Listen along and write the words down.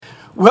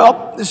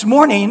Well, this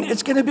morning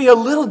it's going to be a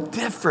little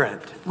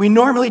different. We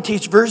normally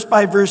teach verse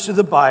by verse of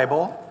the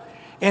Bible,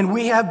 and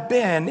we have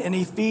been in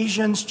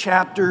Ephesians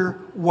chapter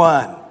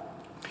 1.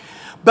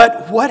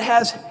 But what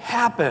has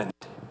happened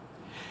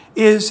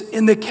is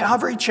in the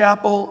Calvary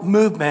Chapel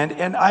movement,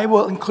 and I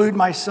will include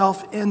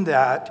myself in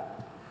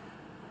that,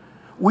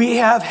 we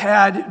have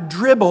had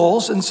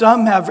dribbles, and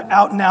some have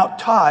out and out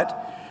taught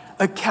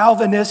a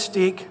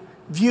Calvinistic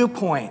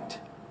viewpoint.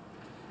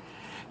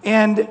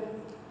 And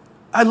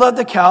I love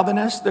the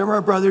Calvinists. They're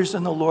our brothers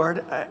in the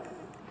Lord.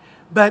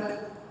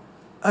 But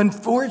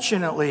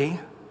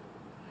unfortunately,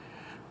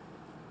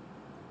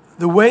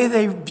 the way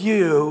they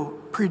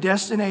view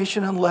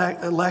predestination and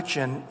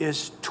election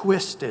is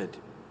twisted.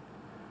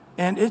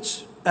 And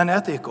it's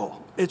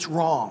unethical. It's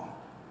wrong.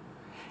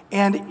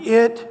 And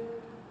it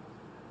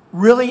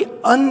really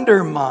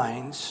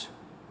undermines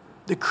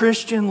the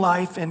Christian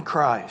life in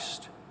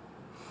Christ.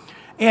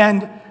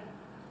 And,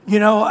 you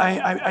know,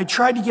 I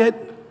tried to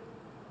get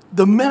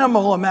the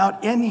minimal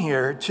amount in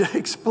here to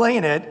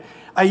explain it.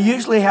 I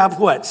usually have,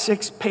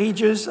 6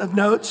 pages of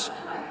notes?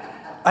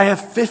 I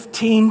have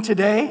 15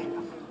 today.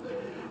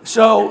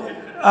 So,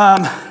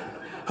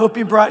 hope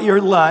you brought your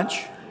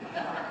lunch.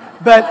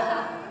 But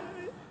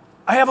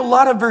I have a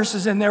lot of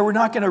verses in there. We're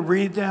not going to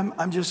read them.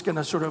 I'm just going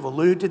to sort of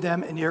allude to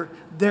them, and you're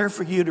there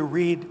for you to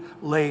read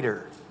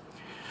later.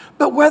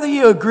 But whether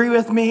you agree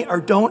with me or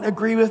don't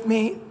agree with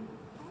me,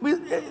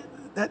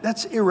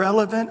 that's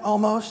irrelevant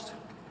almost.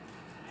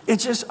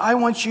 It's just, I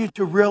want you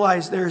to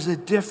realize there's a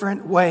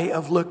different way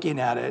of looking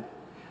at it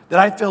that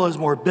I feel is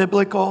more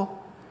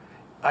biblical.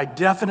 I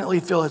definitely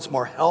feel it's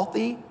more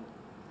healthy.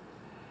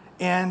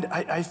 And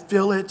I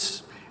feel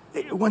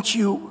once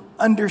you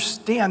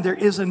understand there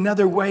is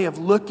another way of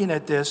looking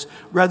at this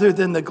rather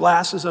than the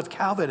glasses of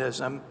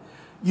Calvinism,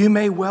 you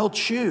may well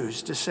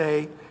choose to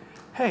say,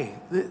 hey,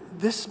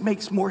 this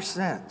makes more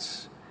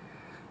sense.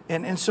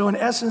 And so in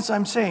essence,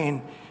 I'm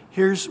saying,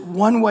 here's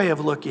one way of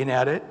looking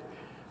at it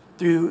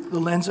through the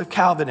lens of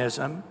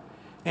Calvinism,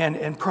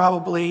 and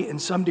probably in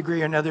some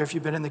degree or another, if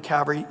you've been in the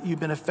Calvary,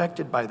 you've been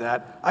affected by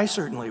that. I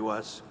certainly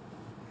was.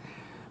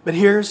 But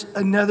here's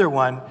another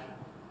one,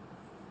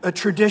 a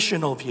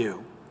traditional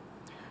view.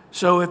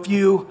 So if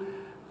you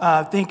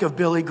think of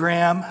Billy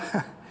Graham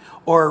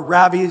or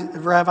Ravi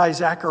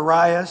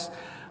Zacharias,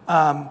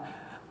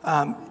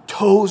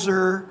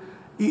 Tozer,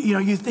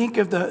 you think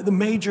of the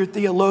major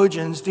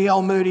theologians,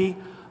 D.L. Moody,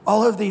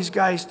 all of these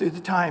guys through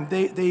the time,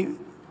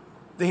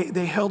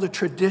 they held a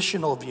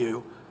traditional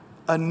view,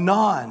 a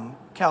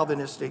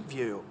non-Calvinistic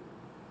view.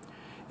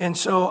 And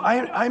so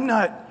I'm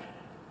not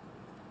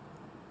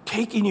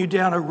taking you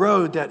down a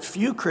road that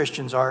few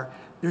Christians are.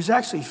 There's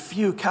actually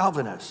few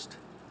Calvinists.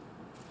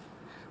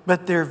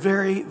 But they're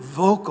very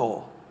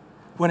vocal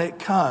when it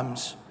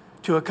comes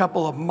to a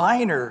couple of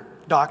minor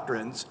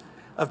doctrines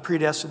of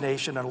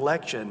predestination and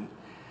election.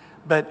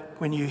 But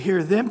when you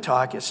hear them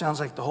talk, it sounds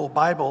like the whole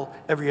Bible,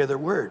 every other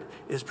word,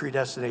 is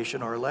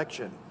predestination or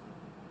election.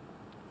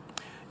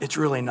 It's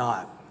really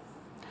not.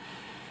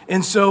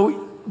 And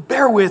so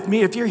bear with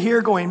me. If you're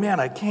here going,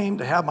 man, I came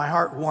to have my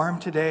heart warm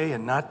today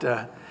and not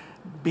to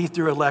be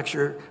through a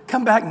lecture,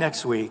 come back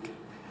next week.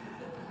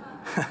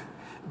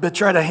 But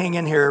try to hang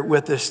in here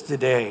with us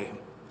today.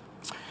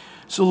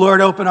 So Lord,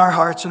 open our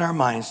hearts and our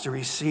minds to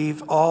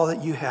receive all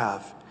that you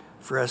have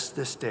for us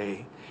this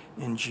day.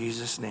 In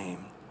Jesus'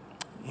 name,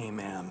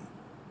 amen.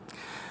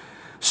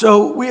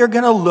 So we are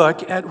going to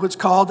look at what's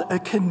called a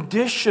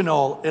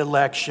conditional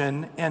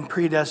election and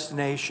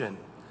predestination.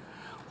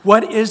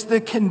 What is the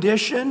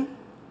condition?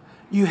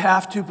 You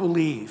have to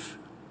believe.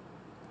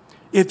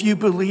 If you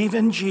believe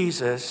in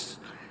Jesus,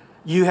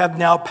 you have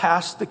now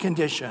passed the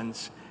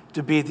conditions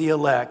to be the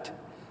elect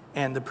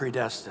and the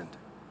predestined.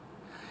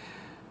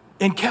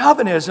 In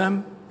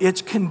Calvinism,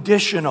 it's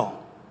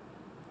conditional.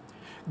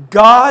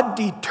 God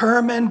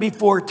determined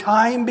before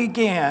time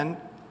began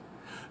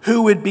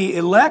who would be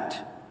elect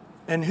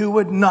and who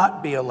would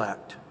not be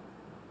elect.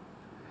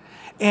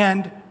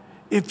 And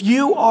if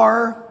you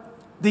are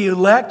the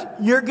elect,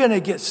 you're going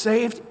to get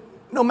saved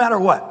no matter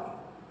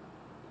what.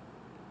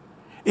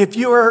 If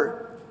you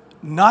are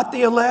not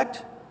the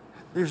elect,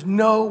 there's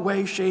no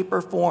way, shape,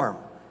 or form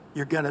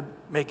you're going to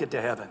make it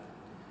to heaven.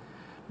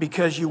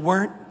 Because you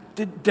weren't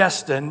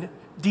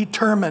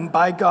determined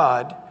by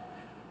God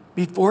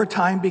before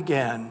time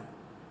began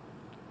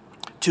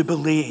to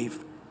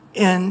believe.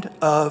 End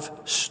of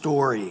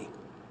story.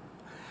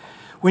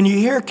 When you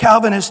hear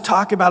Calvinists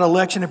talk about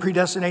election and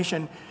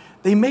predestination,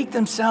 they make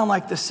them sound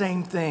like the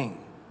same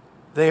thing.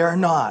 They are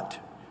not.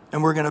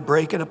 And we're going to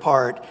break it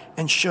apart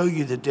and show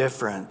you the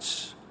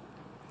difference.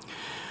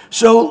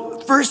 So,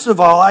 first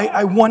of all,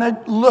 I want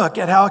to look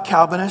at how a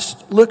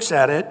Calvinist looks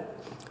at it.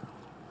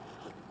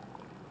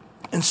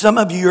 And some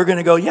of you are going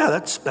to go, yeah,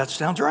 that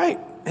sounds right.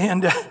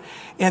 And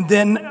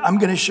then I'm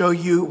going to show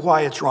you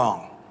why it's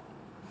wrong.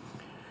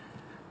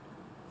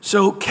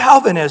 So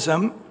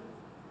Calvinism,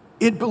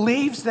 it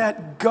believes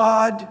that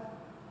God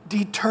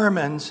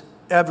determines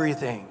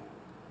everything.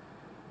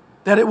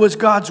 That it was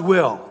God's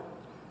will.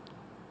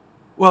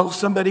 Well,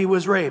 somebody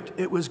was raped.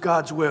 It was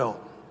God's will.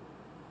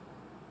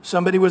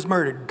 Somebody was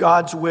murdered.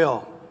 God's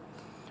will.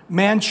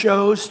 Man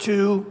chose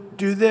to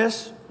do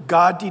this.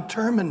 God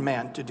determined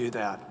man to do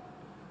that.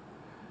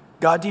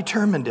 God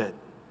determined it.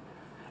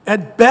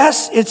 At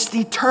best, it's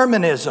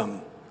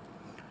determinism.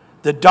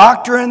 The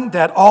doctrine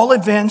that all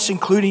events,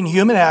 including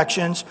human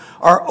actions,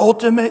 are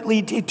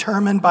ultimately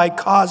determined by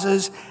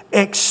causes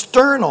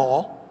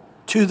external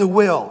to the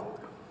will.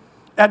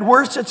 At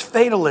worst, it's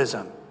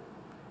fatalism.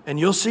 And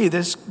you'll see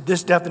this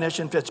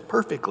definition fits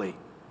perfectly.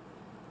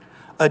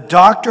 A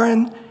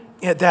doctrine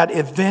that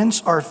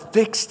events are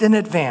fixed in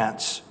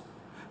advance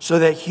so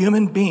that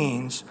human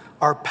beings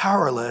are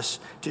powerless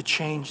to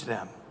change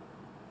them.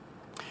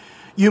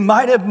 You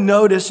might have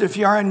noticed, if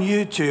you're on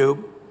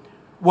YouTube,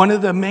 one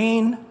of the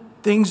main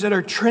things that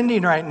are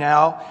trending right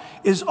now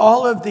is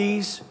all of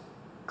these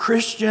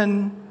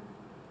Christian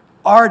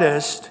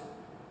artists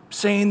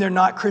saying they're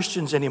not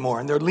Christians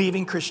anymore and they're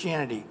leaving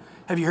Christianity.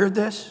 Have you heard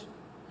this?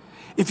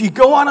 If you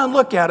go on and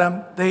look at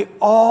them, they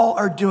all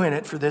are doing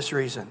it for this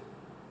reason.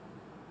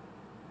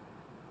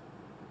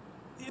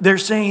 They're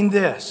saying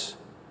this: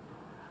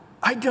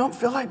 I don't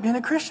feel like being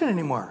a Christian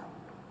anymore.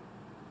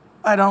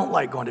 I don't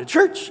like going to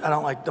church. I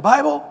don't like the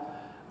Bible.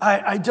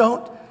 I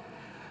don't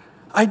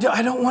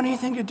want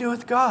anything to do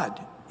with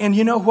God. And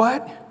you know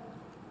what?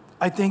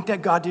 I think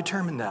that God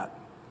determined that.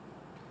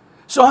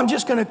 So I'm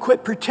just going to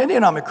quit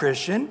pretending I'm a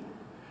Christian.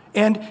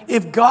 And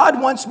if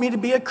God wants me to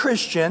be a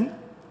Christian,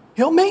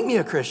 He'll make me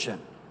a Christian.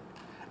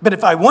 But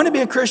if I want to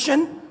be a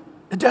Christian,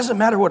 it doesn't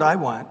matter what I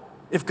want.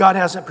 If God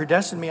hasn't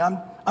predestined me,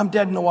 I'm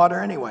dead in the water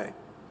anyway.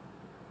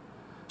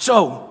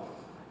 So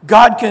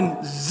God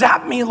can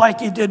zap me like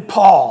He did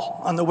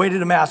Paul on the way to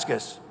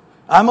Damascus.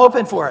 I'm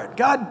open for it.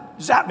 God,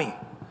 zap me.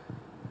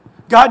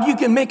 God, you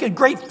can make a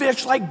great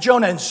fish like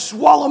Jonah and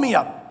swallow me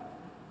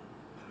up.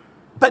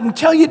 But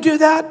until you do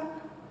that,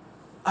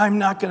 I'm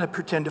not going to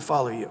pretend to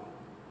follow you.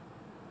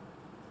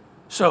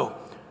 So,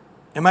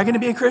 am I going to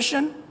be a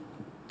Christian?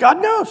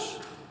 God knows.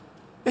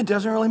 It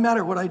doesn't really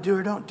matter what I do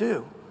or don't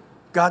do.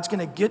 God's going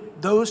to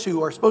get those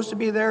who are supposed to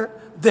be there,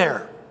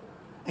 there.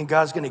 And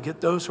God's going to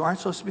get those who aren't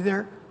supposed to be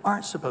there,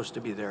 aren't supposed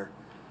to be there.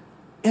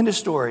 End of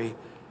story.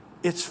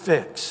 It's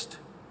fixed.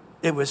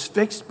 It was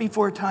fixed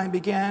before time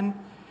began.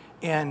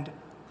 And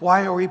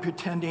why are we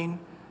pretending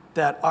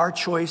that our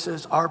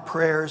choices, our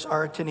prayers,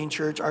 our attending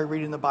church, our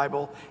reading the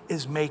Bible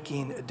is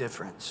making a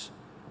difference?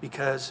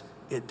 Because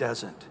it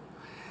doesn't.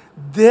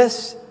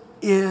 This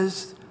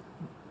is,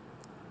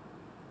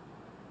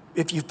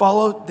 if you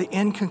follow the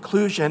end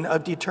conclusion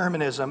of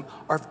determinism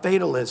or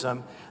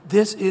fatalism,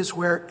 this is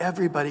where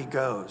everybody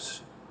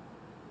goes.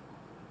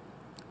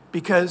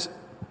 Because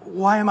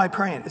why am I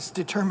praying? It's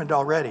determined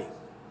already.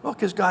 Well,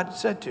 because God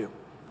said to.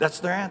 That's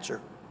their answer.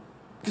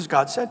 Because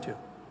God said to.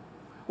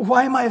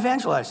 Why am I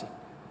evangelizing?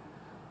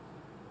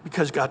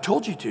 Because God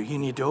told you to. You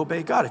need to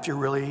obey God. If you're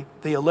really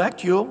the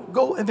elect, you'll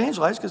go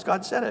evangelize because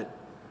God said it.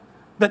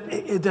 But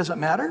it doesn't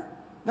matter?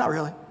 Not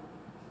really.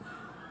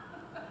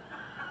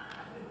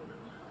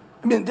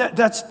 I mean,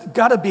 that's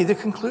got to be the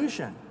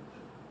conclusion.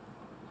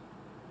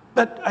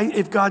 But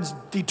if God's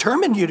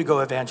determined you to go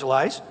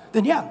evangelize,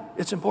 then yeah,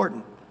 it's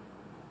important.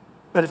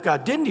 But if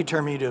God didn't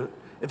determine you to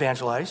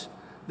evangelize,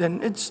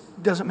 then it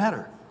doesn't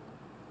matter.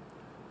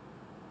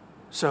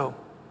 So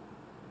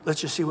let's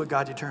just see what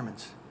God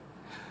determines.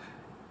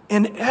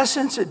 In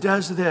essence, it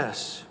does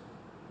this.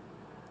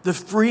 The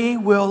free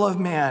will of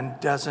man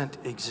doesn't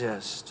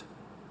exist.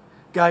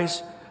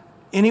 Guys,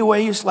 any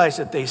way you slice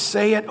it, they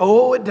say it,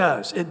 oh, it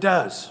does. It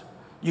does.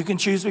 You can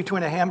choose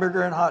between a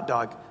hamburger and a hot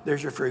dog.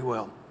 There's your free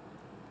will.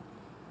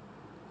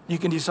 You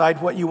can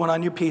decide what you want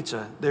on your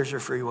pizza. There's your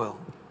free will.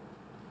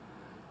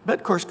 But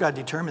of course, God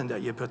determined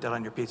that you put that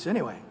on your pizza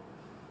anyway.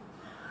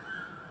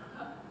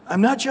 I'm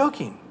not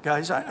joking,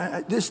 guys.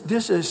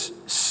 This is,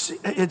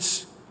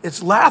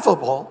 it's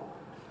laughable,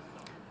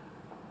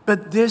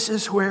 but this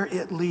is where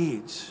it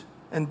leads.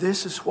 And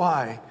this is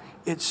why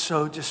it's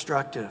so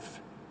destructive.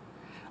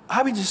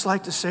 I would just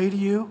like to say to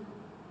you,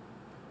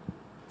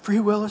 free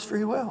will is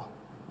free will.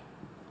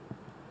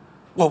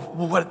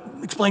 Well,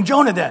 explain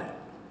Jonah then.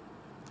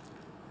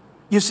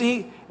 You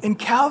see, in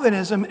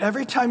Calvinism,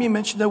 every time you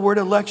mention the word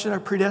election or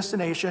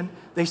predestination,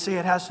 they say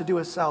it has to do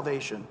with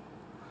salvation.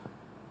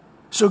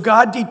 So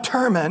God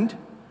determined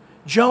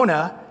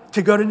Jonah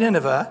to go to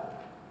Nineveh,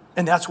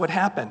 and that's what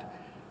happened.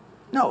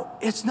 No,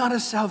 it's not a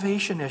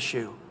salvation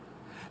issue.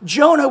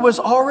 Jonah was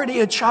already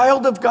a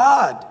child of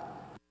God.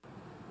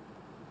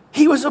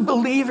 He was a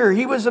believer.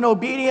 He was an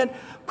obedient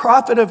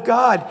prophet of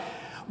God.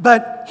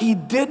 But he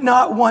did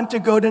not want to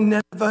go to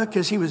Nineveh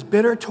because he was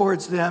bitter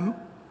towards them.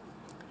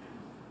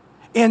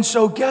 And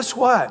so guess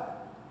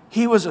what?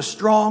 He was a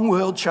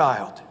strong-willed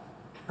child,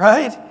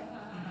 right?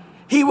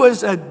 He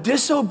was a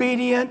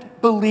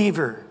disobedient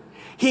believer.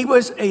 He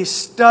was a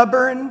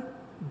stubborn,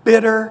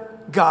 bitter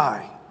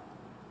guy.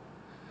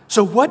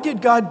 So what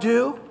did God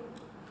do?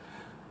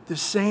 The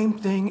same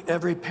thing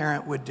every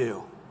parent would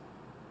do.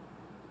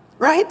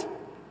 Right?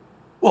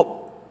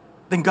 Well,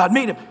 then God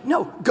made him.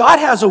 No, God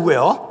has a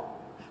will.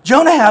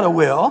 Jonah had a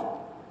will.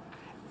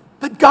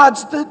 But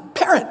God's the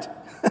parent.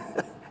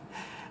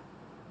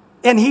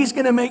 And he's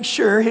going to make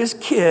sure his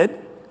kid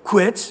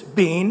quits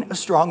being a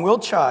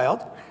strong-willed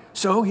child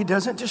so he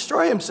doesn't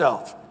destroy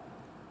himself.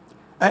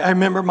 I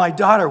remember my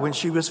daughter when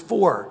she was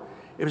 4.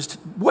 It was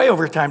way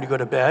over time to go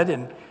to bed,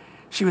 and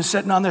she was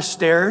sitting on the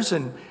stairs,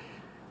 and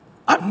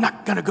I'm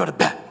not going to go to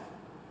bed.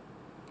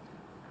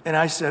 And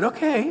I said,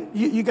 okay,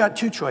 you got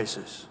 2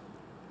 choices.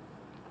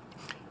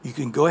 You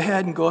can go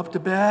ahead and go up to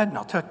bed, and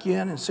I'll tuck you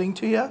in and sing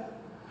to you,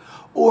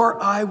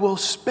 or I will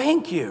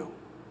spank you,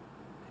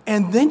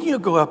 and then you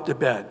go up to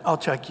bed. I'll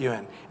tuck you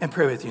in and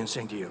pray with you and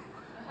sing to you.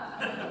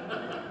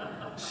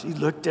 She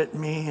looked at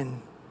me,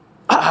 and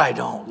I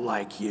don't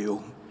like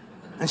you.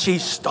 And she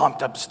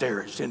stomped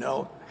upstairs, you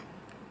know.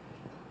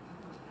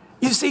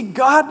 You see,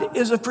 God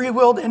is a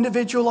free-willed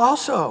individual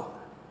also.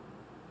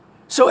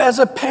 So as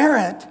a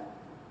parent,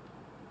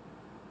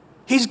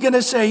 he's going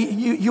to say,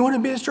 you want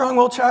to be a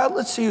strong-willed child?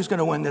 Let's see who's going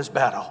to win this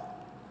battle.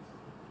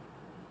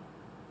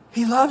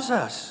 He loves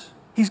us.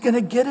 He's going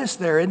to get us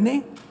there, isn't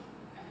he?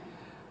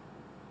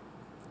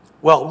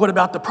 Well, what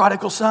about the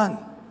prodigal son?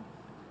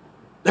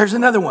 There's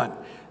another one.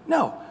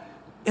 No.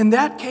 In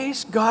that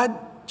case, God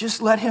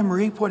just let him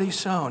reap what he's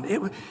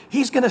sown.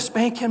 He's going to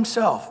spank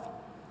himself.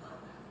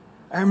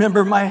 I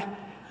remember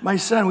my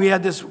son, we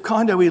had this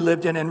condo we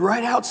lived in, and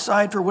right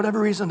outside, for whatever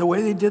reason, the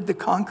way they did the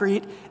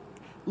concrete,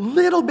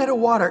 little bit of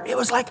water, it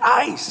was like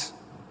ice.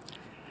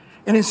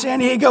 And in San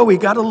Diego, we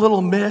got a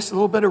little mist, a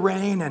little bit of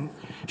rain, and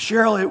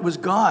Cheryl, it was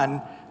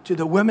gone to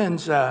the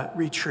women's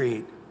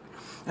retreat.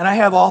 And I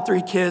have all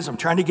 3 kids. I'm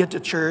trying to get to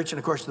church, and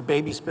of course, the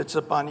baby spits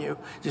up on you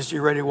just as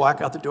you're ready to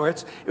walk out the door.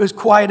 It was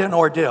quite an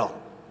ordeal.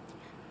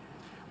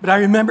 But I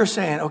remember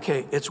saying,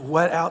 okay, it's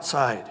wet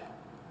outside.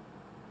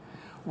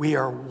 We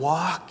are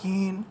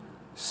walking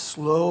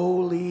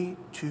slowly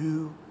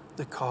to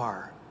the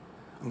car.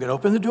 I'm going to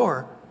open the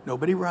door.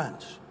 Nobody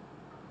runs.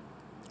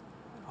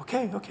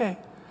 Okay.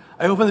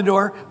 I open the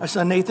door. My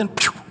son Nathan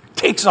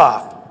takes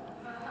off.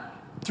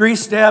 3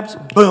 steps,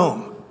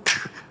 boom.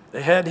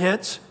 The head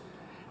hits.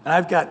 And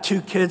I've got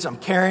 2 kids I'm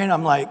carrying.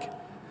 I'm like,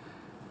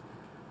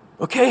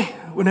 okay,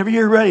 whenever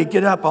you're ready,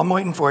 get up. I'm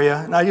waiting for you.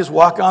 And I just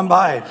walk on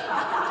by.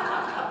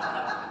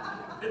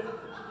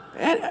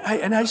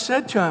 And I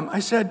said to him,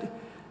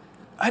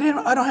 I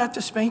don't have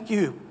to spank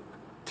you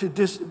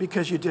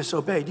because you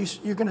disobeyed.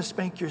 You're going to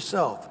spank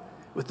yourself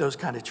with those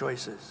kind of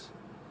choices.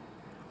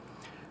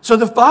 So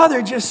the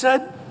father just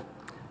said,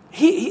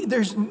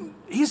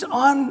 he's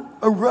on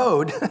a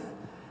road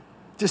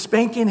to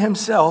spanking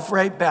himself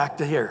right back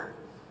to here.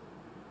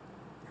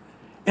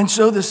 And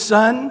so the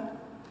son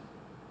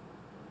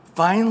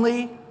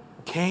finally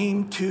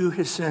came to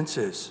his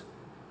senses.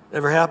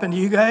 Ever happened to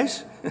you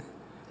guys?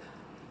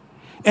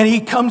 And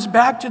he comes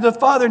back to the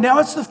father. Now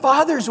it's the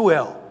father's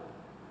will.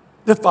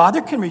 The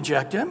father can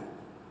reject him.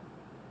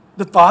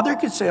 The father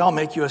could say, I'll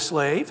make you a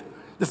slave.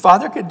 The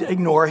father could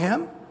ignore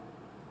him.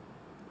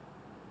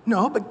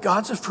 No, but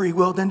God's a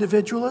free-willed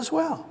individual as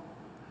well.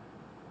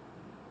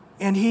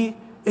 And he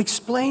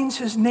explains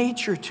his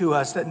nature to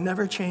us that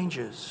never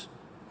changes.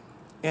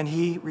 And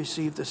he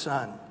received the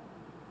son.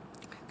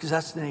 Because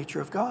that's the nature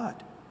of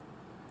God.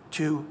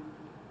 To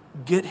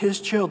get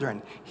his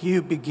children. He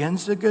who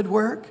begins the good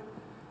work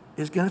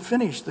is going to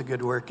finish the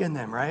good work in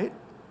them, right?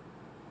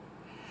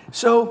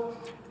 So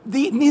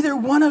neither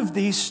one of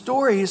these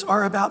stories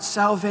are about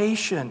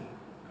salvation.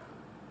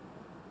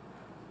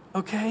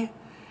 Okay?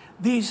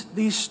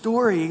 These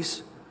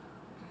stories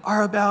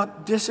are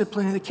about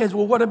disciplining the kids.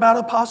 Well, what about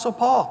Apostle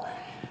Paul?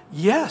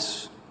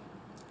 Yes,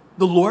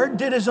 the Lord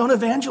did his own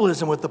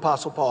evangelism with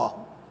Apostle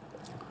Paul.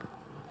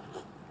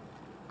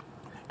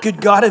 Could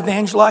God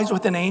evangelize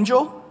with an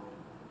angel?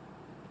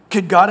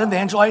 Could God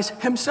evangelize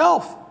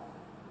himself?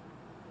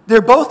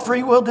 They're both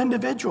free-willed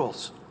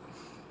individuals.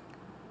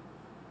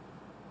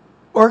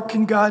 Or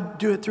can God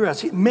do it through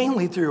us?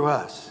 Mainly through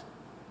us.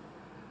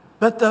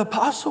 But the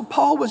Apostle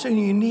Paul was a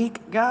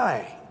unique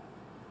guy.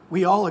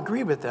 We all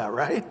agree with that,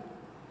 right?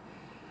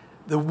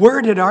 The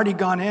word had already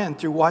gone in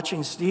through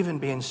watching Stephen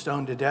being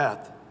stoned to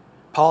death.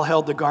 Paul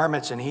held the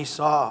garments and he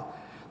saw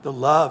the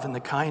love and the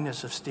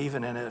kindness of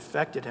Stephen, and it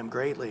affected him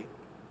greatly.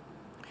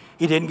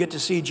 He didn't get to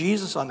see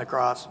Jesus on the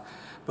cross,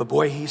 but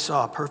boy, he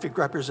saw a perfect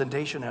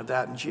representation of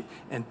that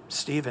in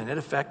Stephen. It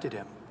affected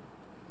him.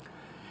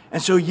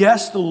 And so,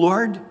 yes, the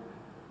Lord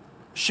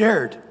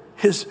shared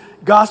his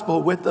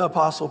gospel with the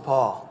Apostle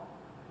Paul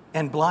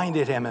and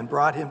blinded him and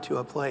brought him to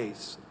a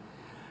place.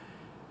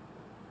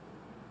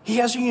 He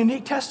has a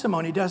unique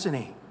testimony, doesn't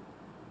he?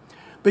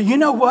 But you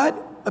know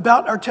what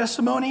about our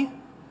testimony?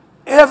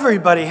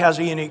 Everybody has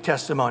a unique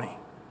testimony.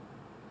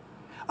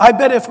 I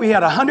bet if we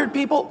had 100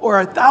 people or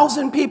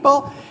 1,000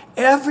 people,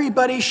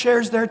 everybody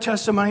shares their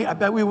testimony. I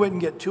bet we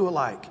wouldn't get 2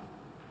 alike.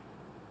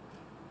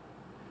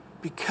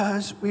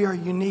 Because we are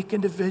unique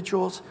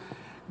individuals,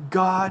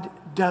 God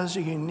does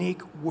a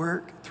unique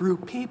work through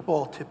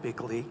people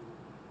typically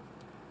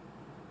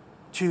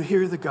to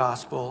hear the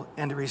gospel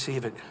and to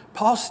receive it.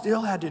 Paul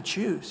still had to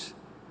choose,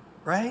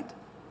 right?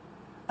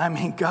 I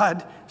mean,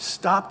 God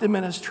stopped him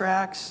in his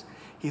tracks.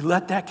 He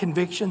let that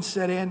conviction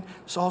set in.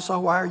 Saul,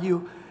 why are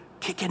you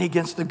kicking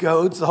against the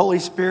goads? The Holy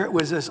Spirit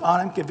was this on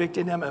him,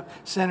 convicting him of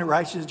sin and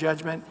righteous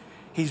judgment.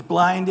 He's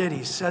blinded.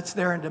 He sits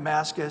there in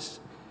Damascus.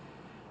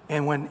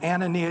 And when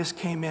Ananias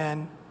came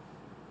in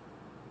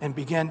and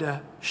began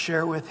to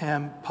share with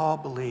him, Paul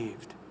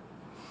believed.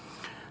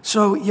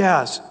 So,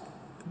 yes,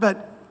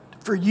 but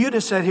for you to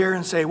sit here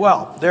and say,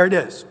 well, there it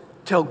is.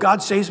 Till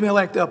God saves me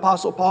like the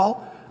Apostle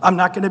Paul, I'm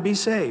not going to be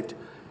saved.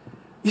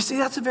 You see,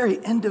 that's a very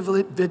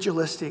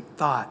individualistic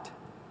thought.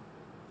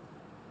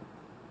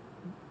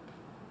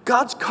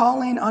 God's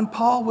calling on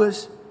Paul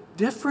was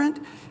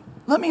different.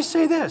 Let me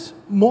say this,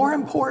 more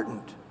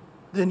important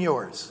than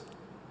yours.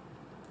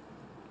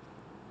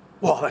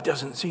 Well, that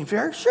doesn't seem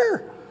fair.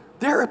 Sure,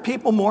 there are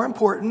people more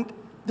important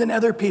than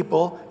other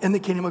people in the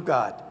kingdom of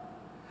God.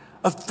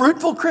 A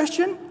fruitful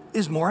Christian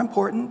is more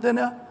important than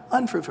an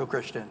unfruitful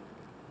Christian.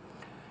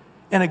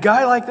 And a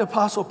guy like the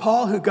Apostle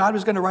Paul, who God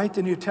was going to write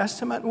the New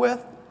Testament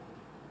with,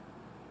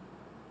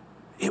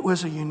 it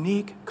was a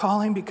unique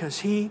calling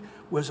because he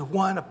was the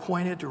one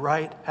appointed to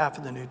write half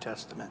of the New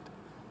Testament.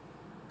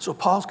 So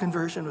Paul's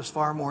conversion was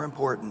far more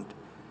important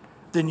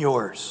than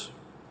yours.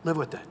 Live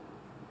with it.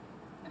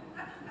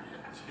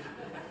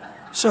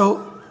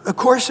 So, of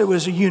course, it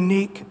was a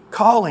unique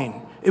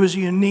calling. It was a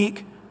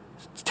unique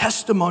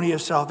testimony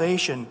of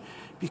salvation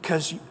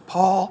because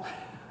Paul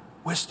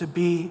was to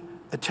be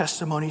a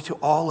testimony to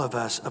all of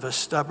us of a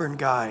stubborn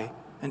guy,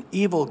 an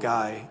evil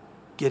guy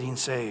getting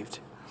saved.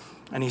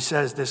 And he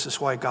says this is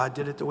why God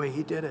did it the way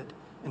he did it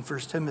in 1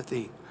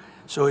 Timothy.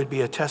 So it'd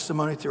be a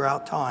testimony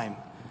throughout time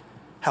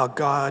how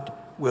God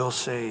will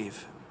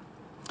save.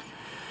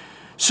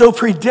 So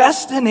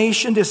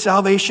predestination to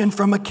salvation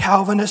from a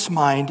Calvinist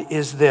mind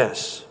is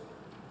this.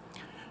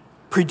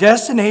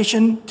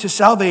 Predestination to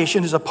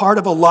salvation is a part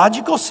of a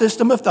logical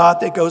system of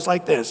thought that goes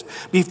like this.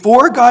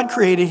 Before God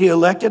created, he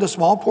elected a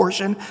small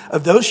portion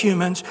of those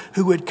humans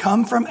who would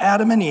come from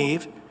Adam and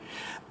Eve.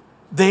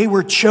 They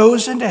were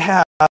chosen to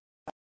have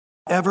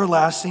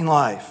everlasting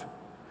life.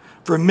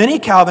 For many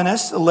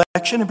Calvinists,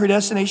 election and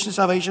predestination to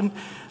salvation,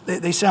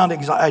 they sound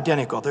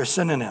identical. They're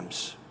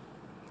synonyms.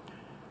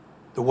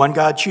 The one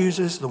God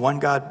chooses, the one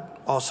God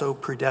also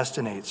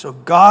predestinates. So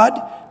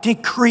God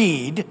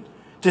decreed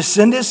to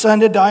send his son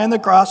to die on the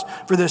cross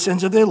for the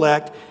sins of the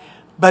elect,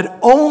 but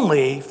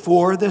only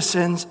for the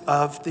sins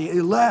of the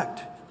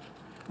elect.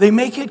 They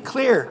make it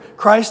clear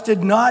Christ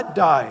did not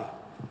die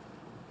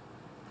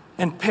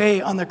and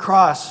pay on the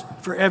cross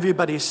for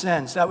everybody's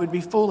sins. That would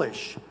be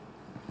foolish.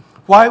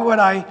 Why would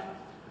I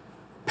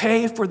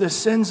pay for the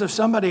sins of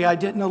somebody I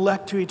didn't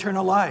elect to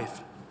eternal life?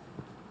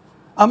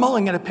 I'm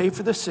only going to pay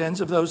for the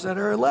sins of those that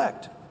are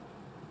elect.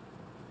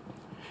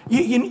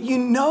 You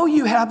know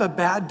you have a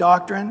bad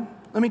doctrine.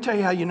 Let me tell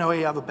you how you know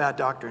you have a bad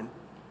doctrine.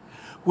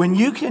 When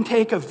you can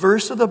take a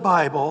verse of the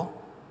Bible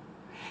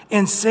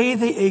and say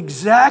the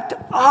exact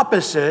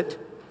opposite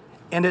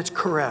and it's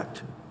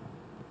correct.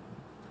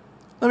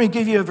 Let me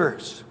give you a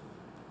verse.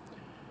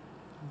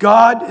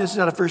 God, this is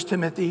out of 1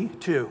 Timothy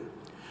 2.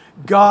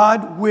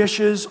 God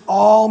wishes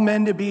all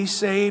men to be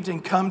saved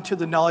and come to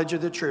the knowledge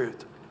of the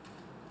truth.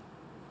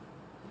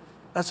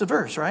 That's a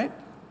verse, right?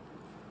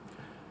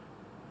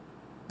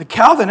 The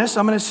Calvinists,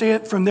 I'm going to say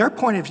it from their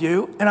point of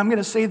view, and I'm going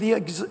to say the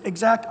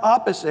exact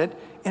opposite,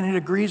 and it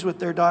agrees with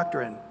their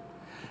doctrine.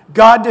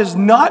 God does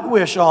not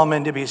wish all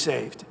men to be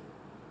saved.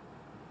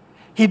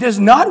 He does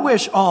not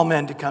wish all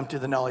men to come to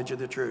the knowledge of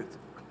the truth.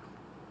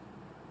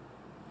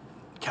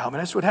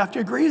 Calvinists would have to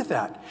agree with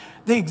that.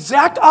 The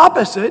exact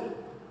opposite,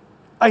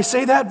 I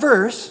say that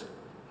verse,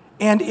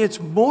 and it's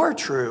more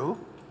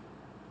true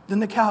than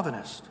the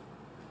Calvinist.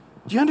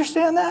 Do you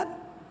understand that?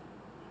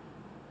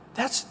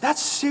 That's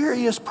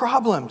serious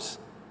problems.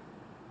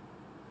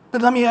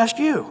 But let me ask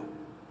you,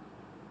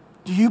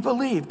 do you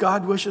believe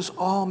God wishes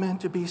all men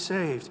to be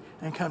saved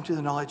and come to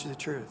the knowledge of the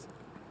truth?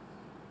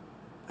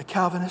 A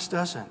Calvinist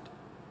doesn't.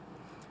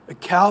 A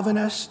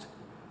Calvinist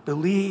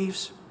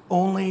believes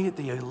only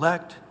the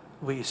elect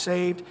will be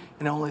saved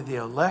and only the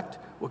elect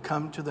will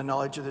come to the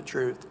knowledge of the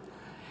truth.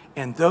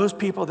 And those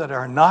people that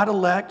are not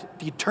elect,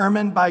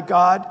 determined by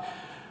God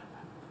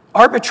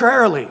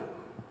arbitrarily,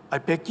 I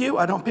pick you,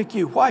 I don't pick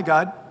you. Why,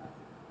 God?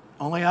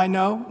 Only I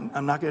know.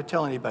 I'm not going to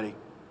tell anybody.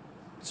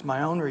 It's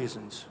my own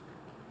reasons.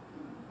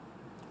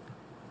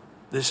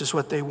 This is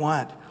what they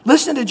want.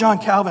 Listen to John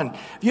Calvin.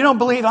 If you don't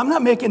believe, I'm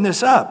not making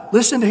this up.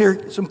 Listen to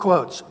here some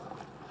quotes.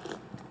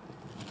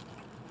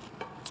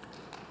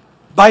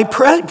 By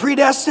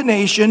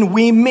predestination,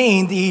 we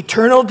mean the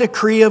eternal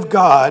decree of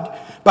God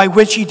by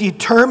which he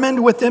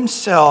determined with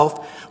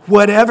himself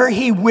whatever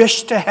he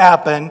wished to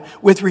happen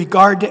with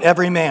regard to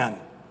every man.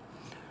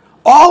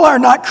 All are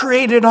not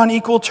created on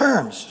equal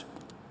terms,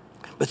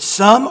 but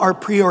some are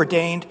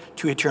preordained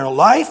to eternal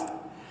life,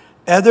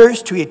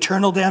 others to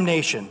eternal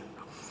damnation.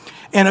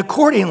 And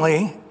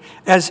accordingly,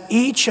 as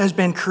each has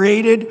been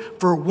created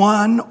for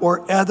one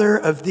or other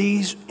of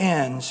these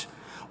ends,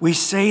 we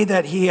say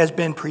that he has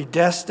been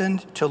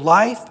predestined to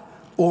life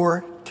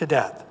or to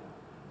death.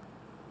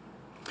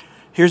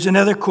 Here's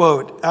another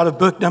quote out of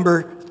book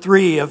number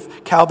 3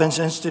 of Calvin's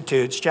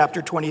Institutes,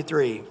 chapter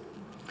 23.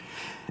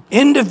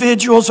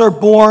 Individuals are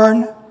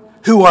born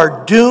who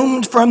are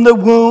doomed from the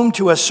womb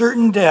to a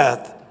certain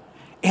death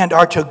and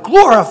are to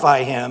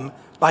glorify him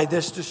by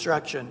this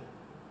destruction.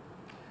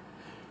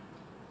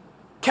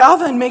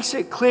 Calvin makes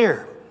it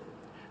clear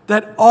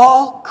that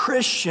all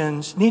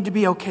Christians need to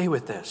be okay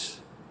with this.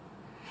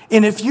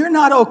 And if you're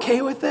not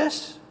okay with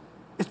this,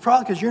 it's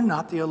probably because you're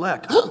not the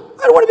elect. I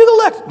don't want to be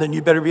the elect. Then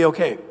you better be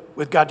okay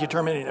with God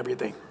determining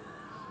everything.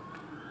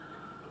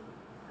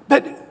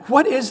 But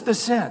what is the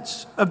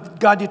sense of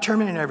God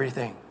determining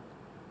everything?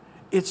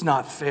 It's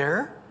not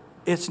fair.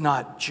 It's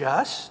not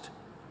just.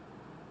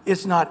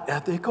 It's not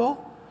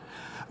ethical.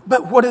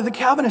 But what do the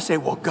Calvinists say?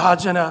 Well,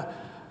 God's in a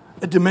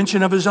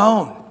dimension of his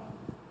own.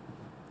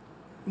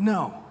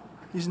 No,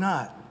 he's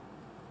not.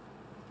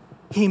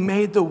 He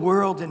made the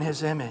world in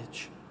his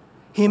image.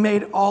 He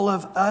made all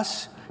of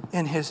us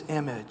in his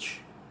image.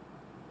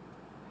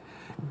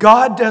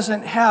 God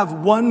doesn't have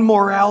one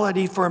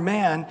morality for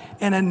man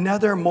and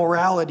another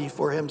morality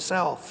for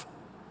himself.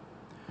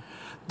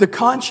 The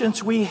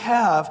conscience we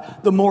have,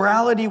 the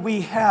morality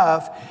we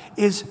have,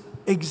 is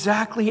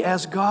exactly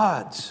as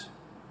God's.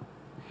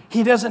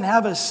 He doesn't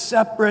have a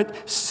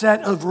separate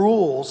set of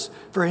rules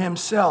for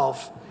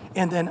himself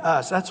and then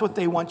us. That's what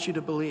they want you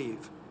to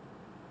believe.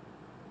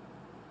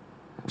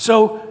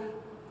 So,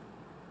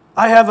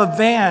 I have a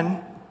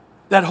van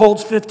that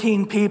holds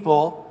 15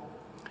 people,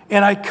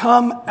 and I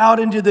come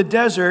out into the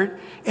desert,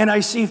 and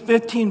I see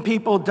 15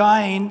 people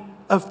dying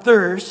of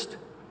thirst,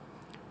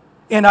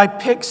 and I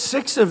pick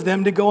 6 of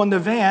them to go in the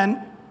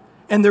van,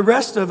 and the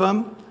rest of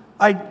them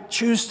I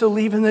choose to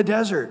leave in the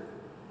desert.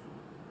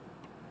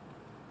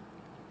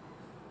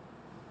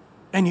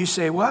 And you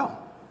say, well,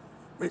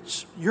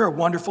 you're a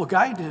wonderful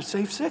guy to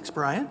save 6,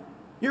 Brian.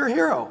 You're a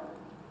hero.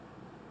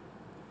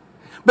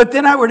 But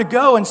then I were to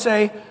go and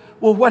say,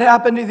 well, what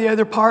happened to the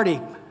other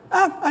party?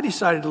 I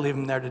decided to leave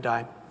them there to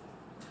die.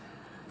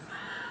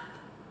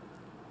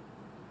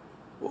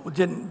 Well,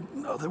 there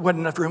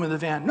wasn't enough room in the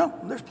van. No,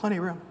 there's plenty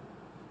of room.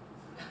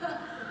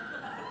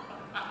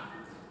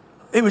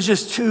 It was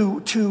just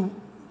too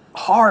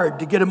hard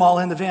to get them all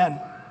in the van.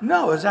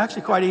 No, it was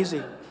actually quite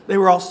easy. They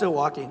were all still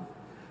walking.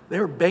 They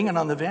were banging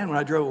on the van when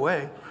I drove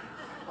away.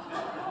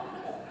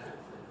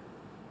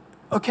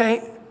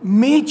 Okay,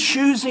 me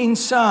choosing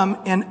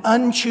some and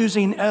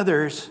unchoosing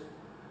others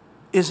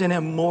is an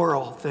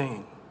immoral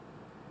thing.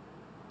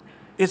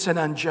 It's an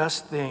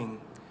unjust thing.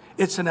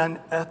 It's an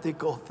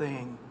unethical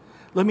thing.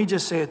 Let me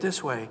just say it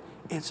this way.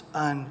 It's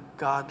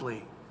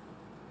ungodly.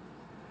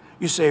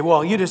 You say,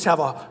 well, you just have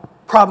a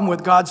problem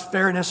with God's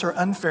fairness or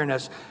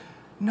unfairness.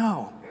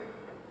 No.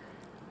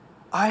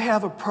 I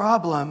have a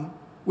problem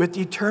with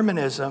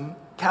determinism,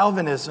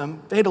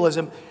 Calvinism,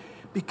 fatalism,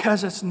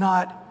 because it's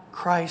not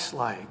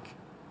Christ-like.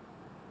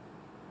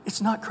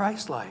 It's not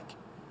Christ-like.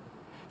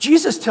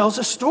 Jesus tells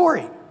a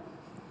story.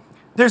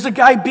 There's a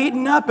guy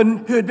beaten up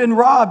and who had been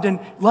robbed and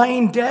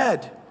lying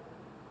dead.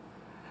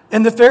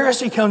 And the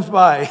Pharisee comes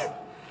by,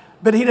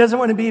 but he doesn't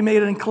want to be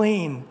made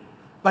unclean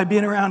by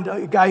being around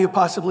a guy who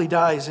possibly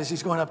dies as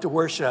he's going up to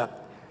worship.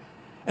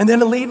 And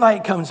then a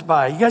Levite comes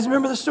by. You guys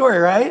remember the story,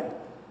 right?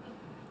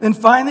 And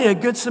finally, a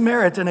good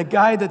Samaritan, a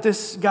guy that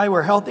this guy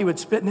were healthy would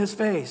spit in his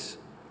face.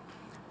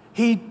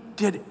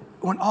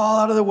 Went all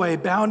out of the way,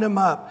 bound him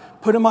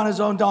up, put him on his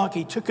own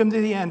donkey, took him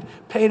to the end,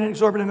 paid an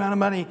exorbitant amount of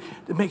money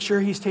to make sure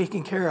he's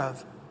taken care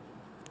of.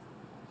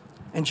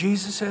 And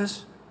Jesus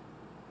says,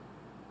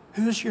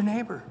 who's your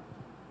neighbor?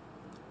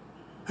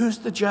 Who's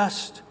the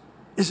just?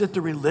 Is it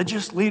the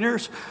religious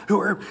leaders who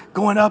are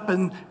going up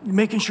and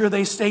making sure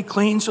they stay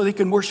clean so they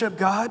can worship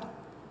God?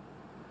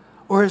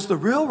 Or is the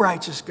real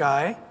righteous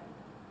guy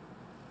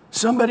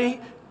somebody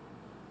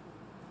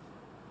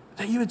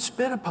that you would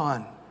spit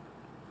upon,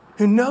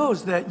 who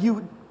knows that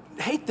you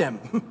hate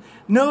them,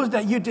 knows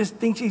that you just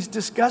think he's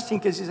disgusting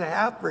because he's a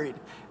half-breed,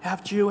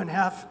 half Jew and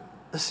half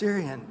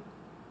Assyrian?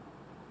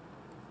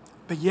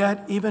 But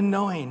yet, even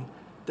knowing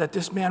that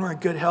this man were in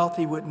good health,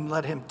 he wouldn't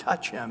let him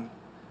touch him.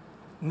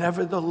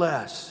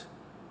 Nevertheless,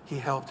 he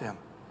helped him.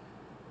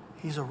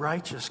 He's a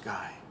righteous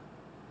guy.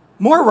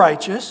 More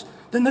righteous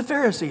than the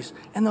Pharisees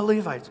and the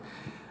Levites.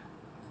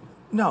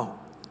 No.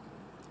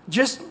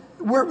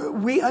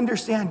 We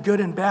understand good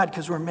and bad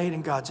because we're made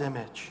in God's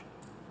image.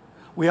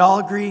 We all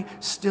agree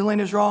stealing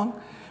is wrong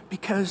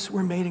because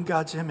we're made in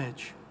God's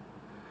image.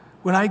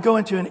 When I go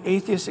into an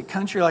atheistic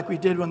country like we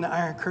did when the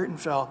Iron Curtain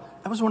fell,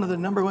 that was one of the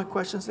number one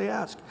questions they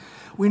asked.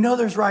 We know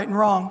there's right and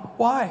wrong.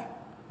 Why?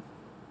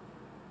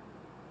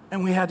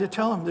 And we had to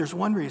tell them there's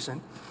one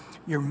reason.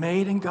 You're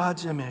made in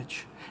God's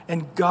image,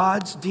 and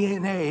God's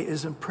DNA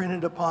is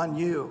imprinted upon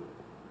you.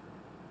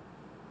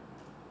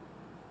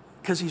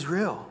 Because he's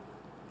real,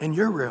 and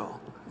you're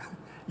real.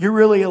 You're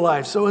really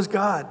alive. So is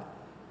God.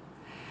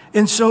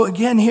 And so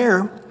again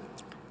here,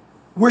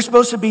 we're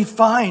supposed to be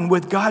fine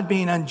with God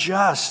being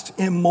unjust,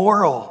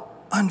 immoral,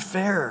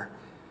 unfair.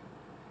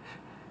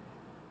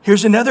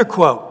 Here's another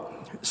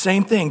quote.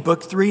 Same thing,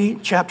 book 3,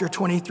 chapter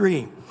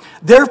 23.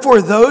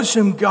 Therefore, those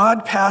whom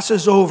God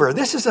passes over.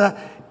 This is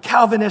a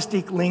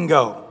Calvinistic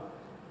lingo.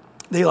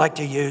 They like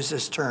to use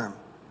this term.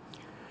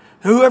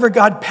 Whoever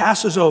God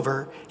passes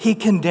over, he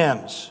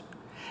condemns.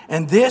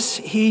 And this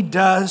he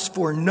does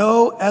for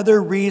no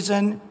other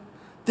reason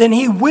than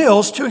he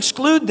wills to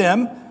exclude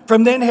them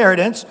from the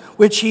inheritance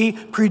which he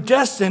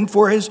predestined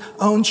for his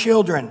own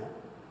children.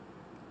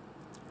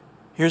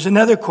 Here's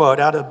another quote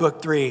out of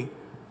Book 3,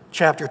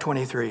 chapter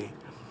 23.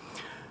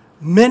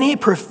 Many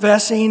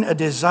professing a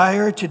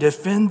desire to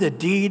defend the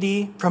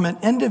deity from an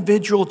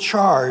individual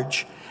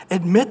charge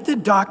admit the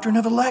doctrine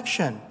of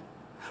election,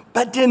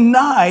 but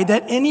deny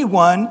that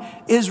anyone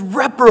is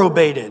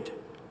reprobated,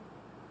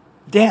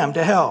 damned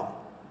to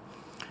hell.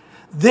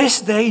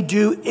 This they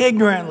do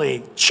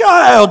ignorantly,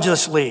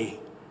 childishly.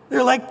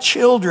 They're like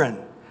children,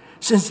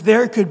 since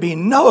there could be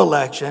no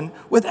election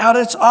without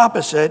its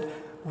opposite,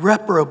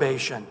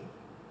 reprobation.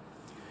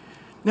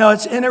 Now,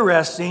 it's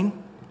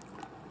interesting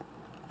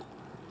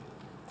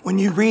when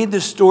you read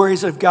the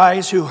stories of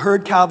guys who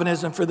heard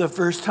Calvinism for the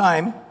first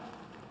time,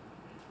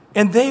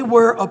 and they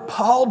were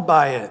appalled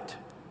by it.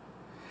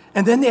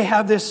 And then they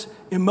have this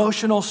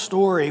emotional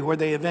story where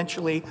they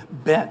eventually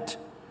bent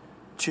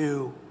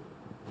to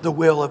the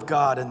will of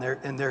God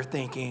in their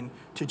thinking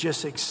to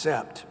just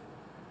accept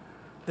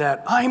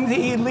that I'm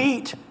the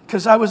elite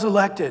because I was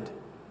elected.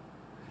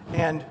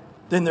 And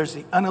then there's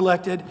the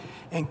unelected,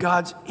 and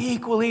God's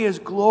equally as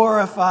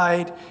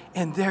glorified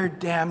in their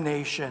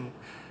damnation.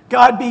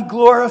 God be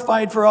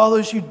glorified for all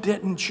those you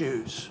didn't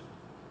choose.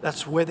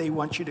 That's where they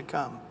want you to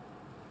come.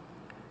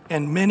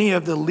 And many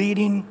of the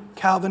leading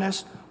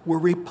Calvinists were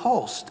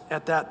repulsed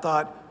at that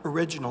thought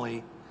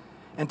originally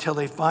until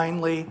they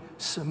finally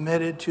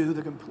submitted to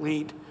the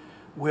complete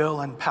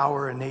will and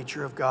power and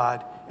nature of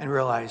God and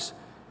realized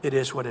it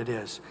is what it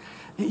is.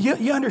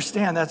 You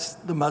understand that's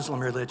the Muslim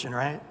religion,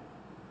 right?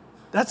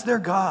 That's their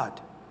God.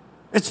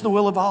 It's the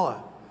will of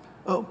Allah.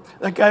 Oh,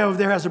 that guy over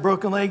there has a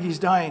broken leg. He's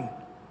dying.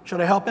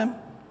 Should I help him?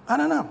 I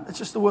don't know. It's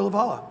just the will of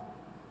Allah.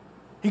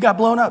 He got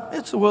blown up.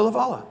 It's the will of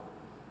Allah.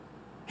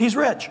 He's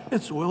rich.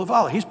 It's the will of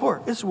Allah. He's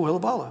poor. It's the will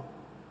of Allah.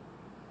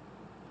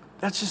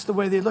 That's just the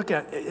way they look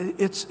at it.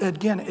 It's,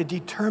 again, a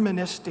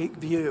deterministic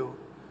view.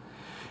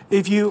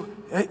 If you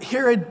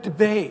hear a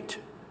debate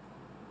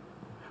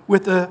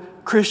with a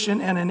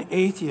Christian and an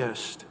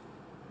atheist,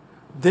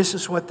 this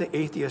is what the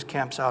atheist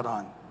camps out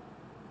on.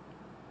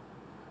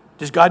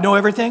 Does God know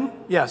everything?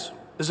 Yes.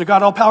 Is the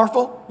God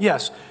all-powerful?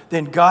 Yes.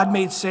 Then God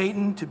made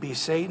Satan to be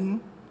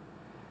Satan.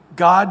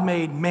 God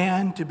made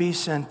man to be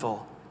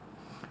sinful.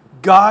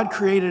 God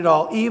created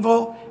all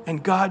evil,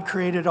 and God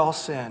created all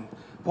sin.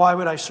 Why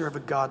would I serve a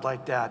God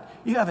like that?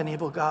 You have an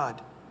evil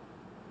God.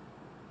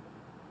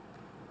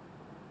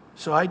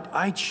 So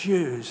I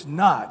choose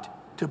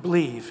not to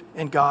believe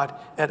in God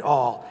at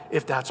all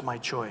if that's my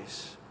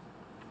choice.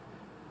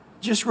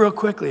 Just real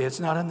quickly, it's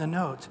not in the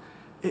notes.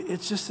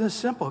 It's just this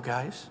simple,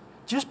 guys.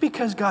 Just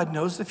because God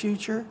knows the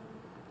future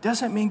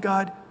doesn't mean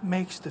God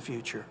makes the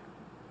future.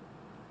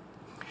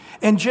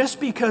 And just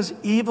because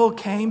evil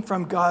came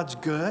from God's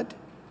good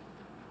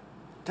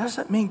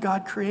doesn't mean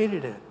God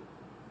created it.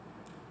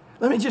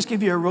 Let me just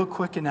give you a real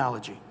quick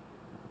analogy.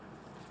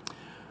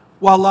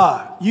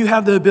 Voila, you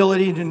have the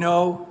ability to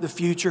know the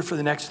future for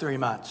the next 3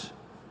 months.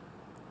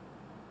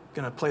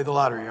 Going to play the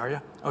lottery, are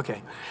you?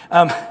 Okay.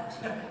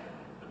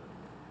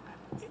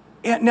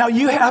 And now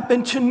you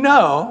happen to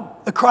know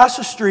across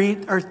the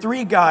street are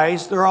 3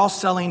 guys, they're all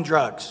selling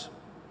drugs.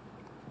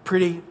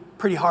 Pretty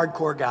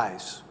hardcore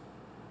guys.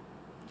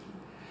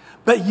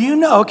 But you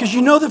know, because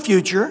you know the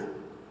future,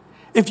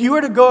 if you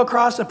were to go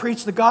across and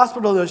preach the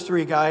gospel to those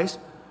 3 guys,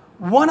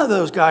 one of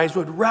those guys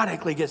would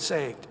radically get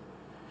saved.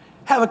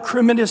 Have a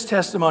tremendous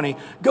testimony,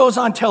 goes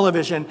on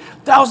television,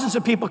 thousands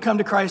of people come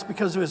to Christ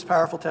because of his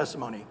powerful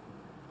testimony.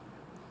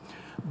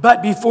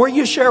 But before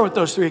you share with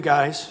those 3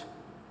 guys,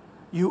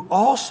 you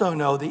also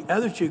know the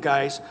other 2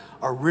 guys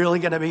are really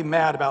going to be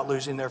mad about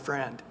losing their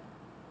friend.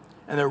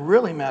 And they're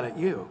really mad at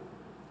you.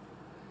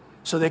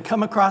 So they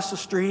come across the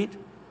street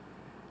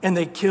and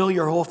they kill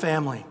your whole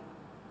family.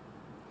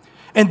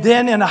 And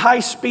then in a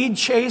high-speed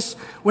chase,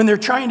 when they're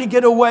trying to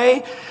get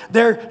away,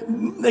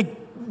 they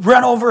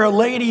run over a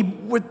lady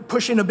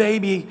pushing a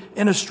baby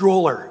in a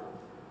stroller.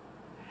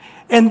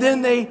 And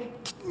then they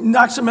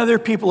knock some other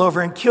people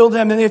over and kill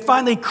them. And they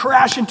finally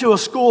crash into a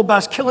school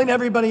bus, killing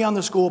everybody on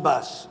the school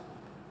bus.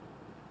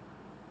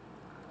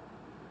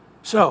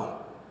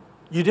 So,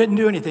 you didn't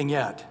do anything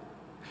yet.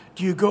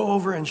 Do you go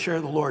over and share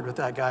the Lord with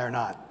that guy or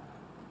not?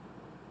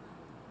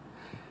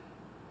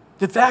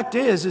 The fact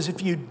is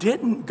if you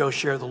didn't go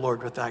share the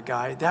Lord with that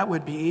guy, that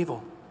would be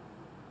evil.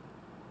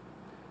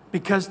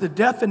 Because the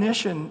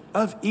definition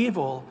of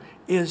evil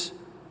is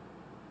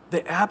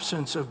the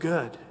absence of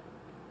good.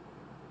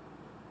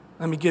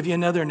 Let me give you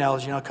another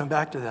analogy, and I'll come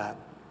back to that.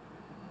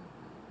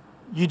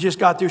 You just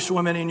got through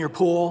swimming in your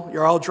pool.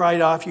 You're all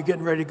dried off. You're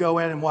getting ready to go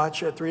in and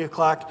watch at 3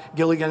 o'clock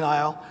Gilligan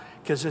Isle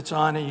because it's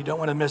on and you don't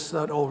want to miss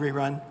that old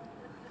rerun.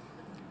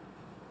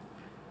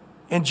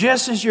 And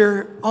just as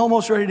you're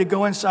almost ready to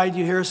go inside,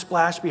 you hear a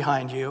splash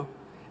behind you.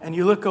 And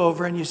you look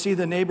over and you see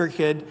the neighbor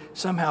kid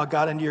somehow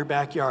got into your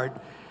backyard.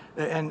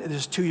 and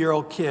this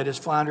 2-year-old kid is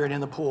floundering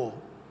in the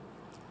pool.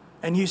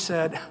 And you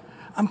said,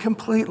 I'm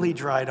completely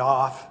dried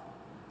off.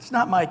 It's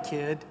not my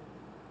kid.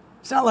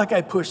 It's not like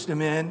I pushed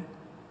him in.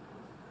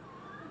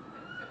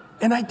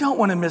 And I don't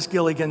want to miss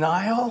Gilligan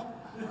Isle.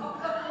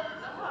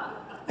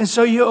 And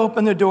so you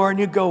open the door and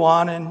you go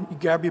on and you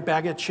grab your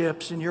bag of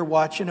chips and you're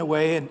watching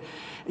away and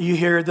you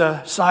hear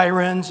the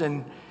sirens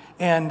and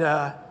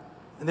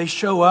they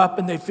show up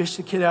and they fish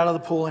the kid out of the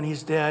pool and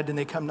he's dead and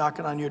they come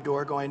knocking on your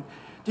door going,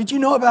 did you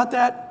know about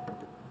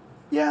that?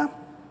 Yeah.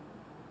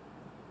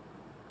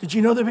 Did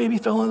you know the baby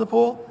fell in the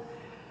pool?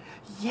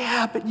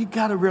 Yeah, but you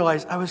got to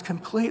realize I was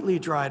completely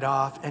dried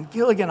off and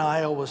Gilligan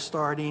Isle was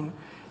starting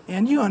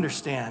and you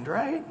understand,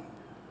 right?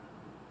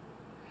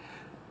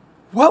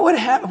 What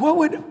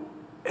would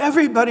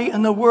everybody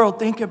in the world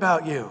think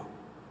about you?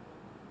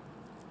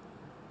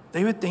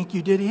 They would think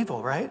you did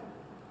evil, right?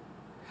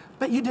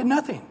 But you did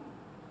nothing.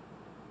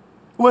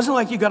 It wasn't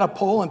like you got a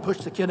pole and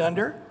pushed the kid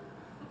under.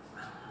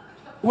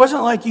 It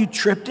wasn't like you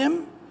tripped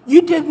him.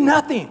 You did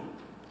nothing.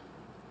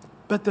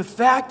 But the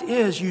fact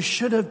is, you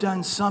should have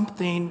done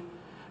something.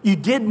 You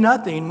did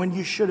nothing when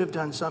you should have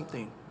done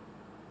something.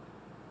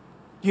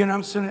 You know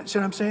what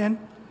I'm saying?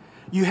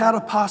 You had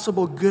a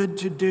possible good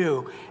to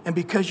do, and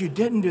because you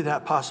didn't do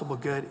that possible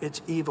good,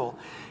 it's evil.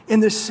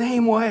 In the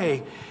same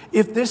way,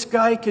 if this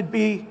guy could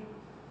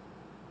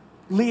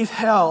leave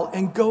hell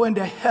and go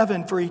into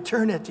heaven for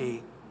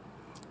eternity,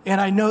 and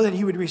I know that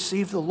he would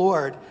receive the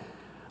Lord,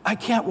 I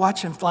can't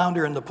watch him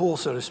flounder in the pool,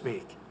 so to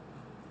speak.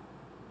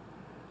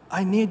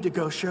 I need to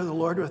go share the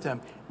Lord with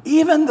him,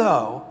 even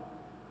though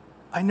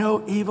I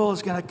know evil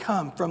is going to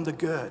come from the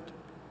good.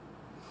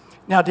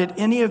 Now, did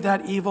any of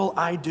that evil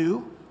I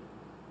do?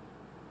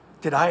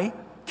 Did I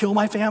kill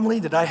my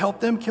family? Did I help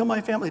them kill my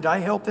family? Did I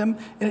help them?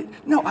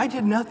 No, I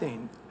did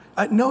nothing.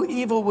 No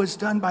evil was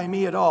done by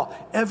me at all.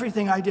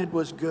 Everything I did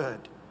was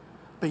good.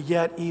 But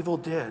yet evil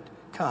did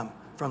come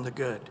from the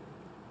good.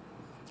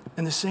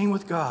 And the same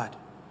with God.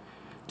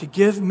 To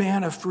give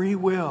man a free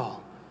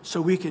will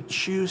so we could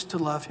choose to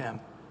love him.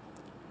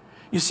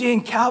 You see,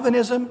 in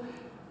Calvinism,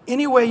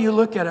 any way you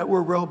look at it,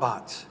 we're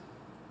robots.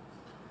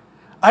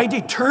 I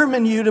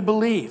determine you to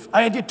believe.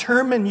 I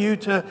determine you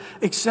to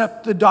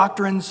accept the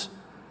doctrines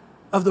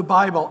of the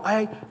Bible.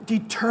 I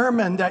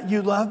determine that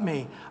you love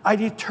me. I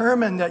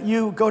determine that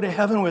you go to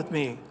heaven with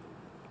me.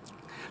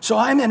 So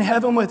I'm in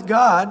heaven with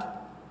God,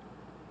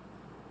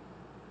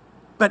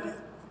 but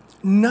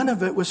none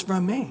of it was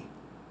from me.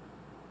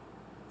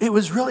 It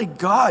was really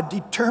God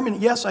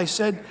determining. Yes, I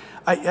said,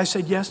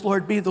 yes,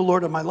 Lord, be the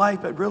Lord of my life,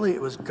 but really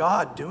it was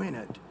God doing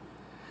it.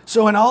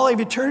 So in all of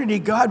eternity,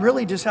 God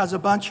really just has a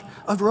bunch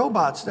of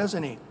robots,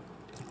 doesn't he?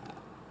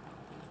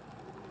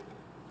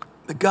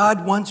 But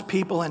God wants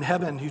people in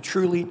heaven who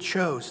truly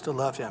chose to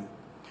love him,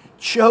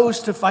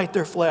 chose to fight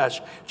their flesh,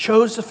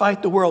 chose to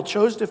fight the world,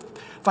 chose to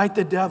fight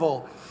the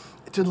devil,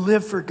 to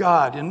live for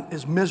God. And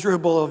as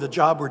miserable of a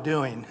job we're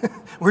doing,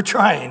 we're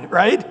trying,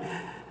 right?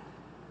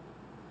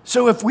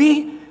 So if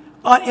we,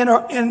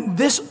 in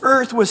this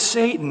earth with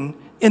Satan,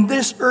 in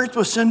this earth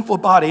with sinful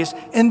bodies,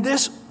 in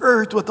this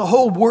earth with the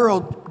whole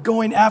world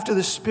going after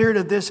the spirit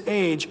of this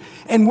age,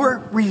 and we're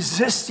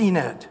resisting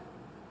it,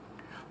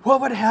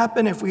 what would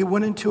happen if we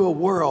went into a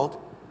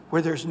world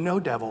where there's no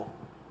devil,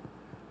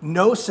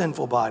 no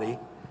sinful body,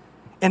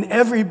 and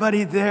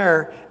everybody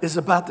there is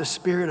about the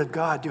Spirit of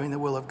God doing the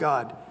will of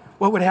God?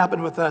 What would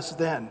happen with us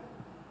then?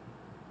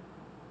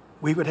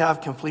 We would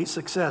have complete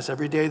success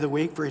every day of the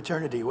week for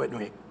eternity, wouldn't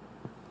we?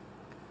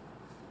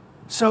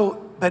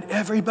 So, but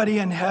everybody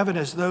in heaven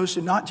is those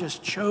who not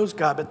just chose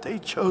God, but they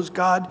chose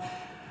God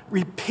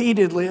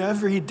repeatedly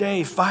every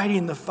day,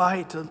 fighting the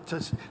fight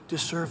to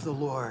serve the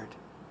Lord.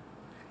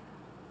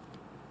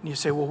 And you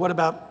say, well, what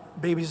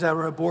about babies that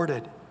were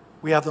aborted?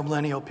 We have the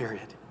millennial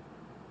period.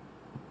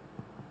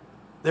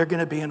 They're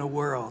going to be in a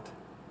world,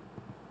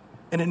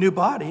 in a new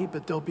body,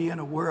 but they'll be in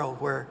a world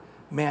where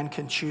man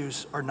can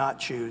choose or not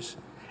choose.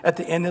 At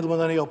the end of the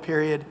millennial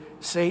period,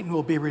 Satan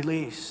will be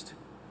released.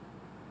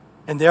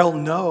 And they'll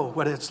know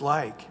what it's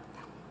like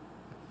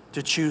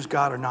to choose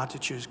God or not to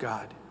choose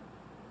God.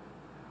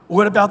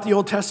 What about the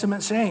Old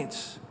Testament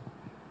saints?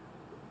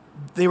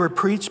 They were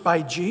preached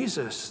by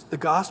Jesus, the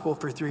gospel,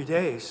 for 3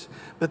 days.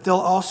 But they'll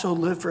also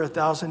live for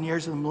 1,000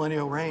 years in the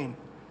millennial reign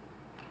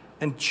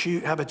and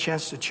have a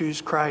chance to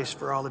choose Christ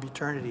for all of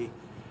eternity.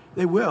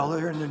 They will.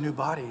 They're in their new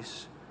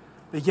bodies.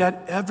 But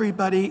yet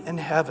everybody in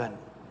heaven,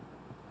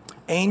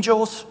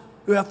 angels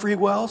who have free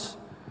wills,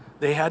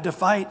 they had to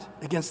fight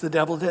against the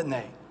devil, didn't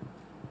they?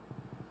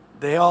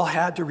 They all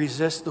had to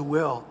resist the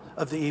will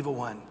of the evil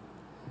one.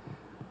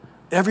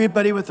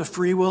 Everybody with a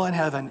free will in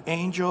heaven,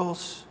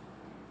 angels,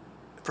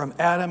 from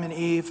Adam and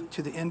Eve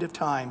to the end of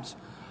times,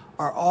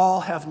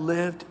 all have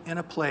lived in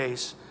a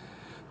place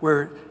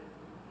where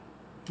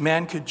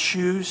man could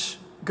choose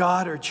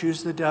God or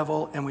choose the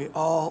devil, and we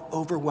all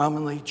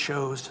overwhelmingly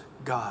chose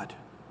God.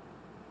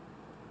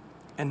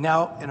 And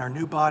now in our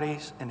new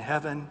bodies in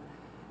heaven,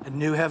 a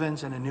new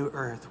heavens and a new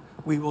earth,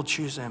 we will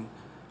choose him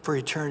for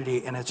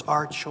eternity, and it's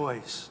our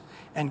choice.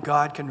 And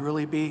God can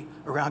really be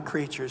around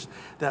creatures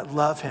that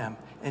love him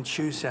and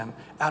choose him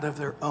out of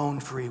their own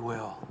free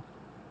will.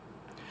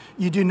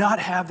 You do not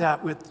have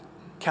that with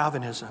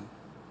Calvinism.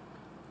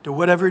 To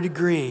whatever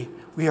degree,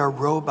 we are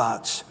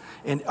robots,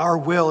 and our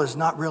will is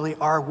not really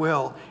our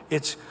will.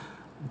 It's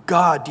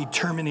God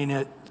determining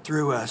it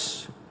through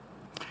us.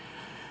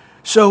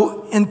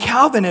 So in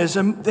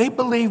Calvinism, they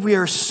believe we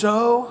are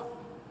so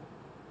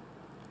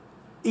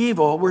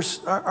evil, we're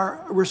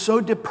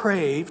so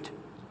depraved,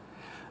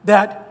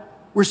 that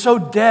we're so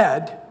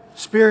dead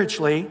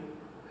spiritually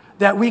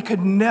that we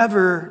could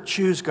never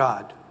choose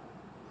God.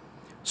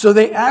 So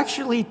they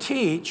actually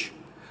teach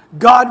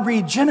God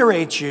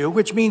regenerates you,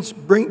 which means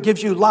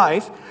gives you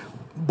life,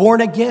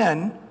 born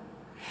again.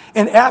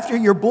 And after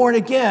you're born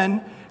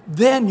again,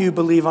 then you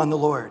believe on the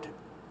Lord.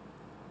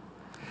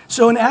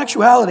 So in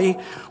actuality,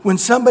 when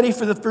somebody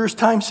for the first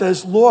time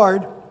says,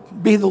 Lord,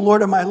 be the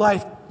Lord of my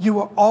life, you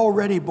were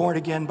already born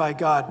again by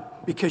God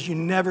because you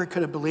never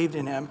could have believed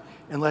in him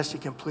unless he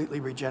completely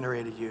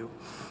regenerated you.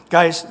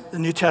 Guys, the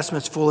New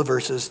Testament's full of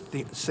verses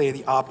that say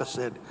the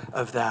opposite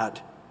of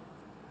that.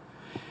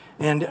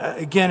 And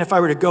again, if I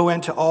were to go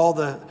into all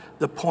the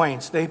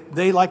points,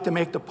 they like to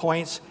make the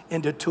points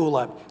into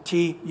TULIP,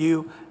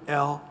 T-U-L-I-P.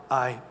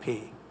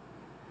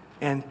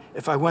 And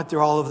if I went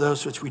through all of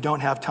those, which we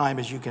don't have time,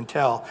 as you can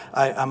tell,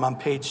 I'm on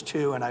page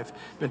 2, and I've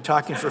been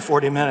talking for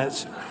 40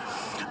 minutes.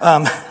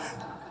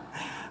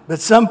 But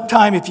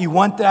sometime, if you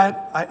want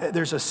that,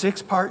 there's a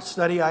 6-part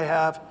study I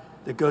have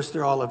that goes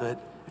through all of it.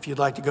 If you'd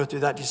like to go through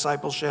that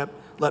discipleship,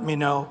 let me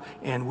know,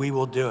 and we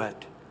will do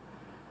it.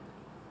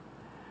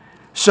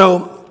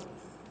 So,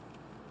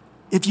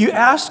 if you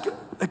ask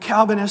a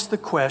Calvinist the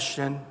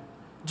question,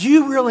 do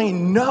you really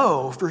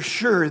know for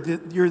sure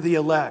that you're the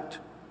elect?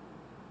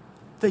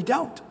 They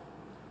don't.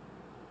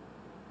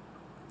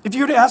 If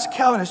you were to ask a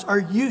Calvinist, are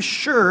you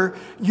sure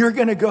you're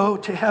going to go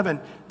to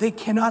heaven? They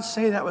cannot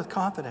say that with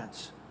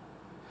confidence.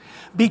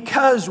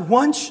 Because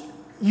once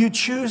you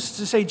choose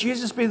to say,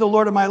 Jesus be the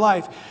Lord of my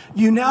life,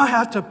 you now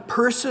have to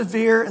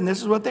persevere, and this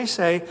is what they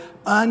say,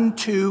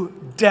 unto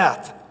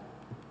death.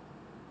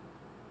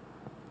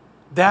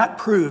 That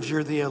proves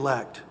you're the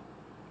elect.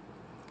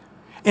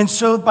 And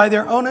so by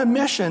their own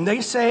admission, they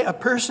say a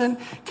person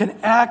can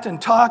act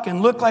and talk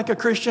and look like a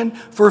Christian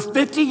for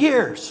 50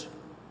 years.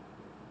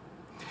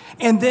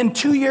 And then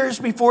 2 years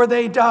before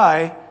they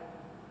die,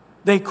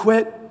 they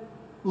quit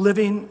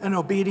living an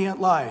obedient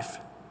life.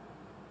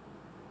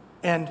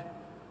 And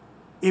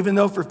even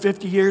though for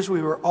 50 years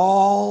we were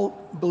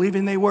all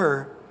believing they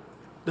were,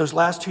 those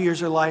last 2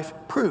 years of life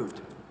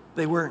proved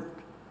they weren't.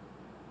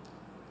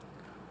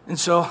 And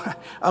so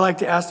I like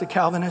to ask the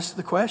Calvinists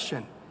the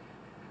question.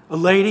 A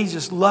lady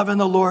just loving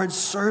the Lord,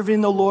 serving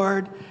the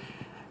Lord,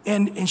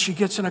 and she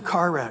gets in a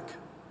car wreck.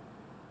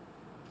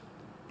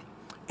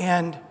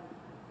 And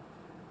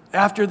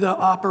after the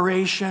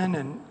operation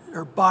and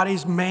her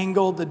body's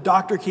mangled, the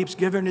doctor keeps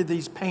giving her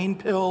these pain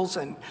pills,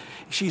 and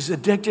she's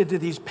addicted to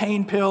these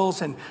pain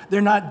pills, and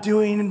they're not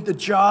doing the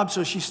job,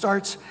 so she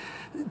starts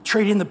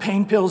trading the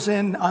pain pills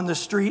in on the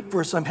street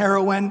for some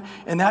heroin,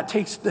 and that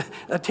takes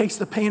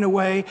the pain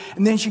away.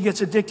 And then she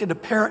gets addicted to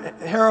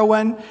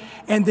heroin,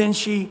 and then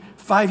she,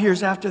 5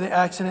 years after the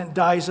accident,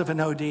 dies of an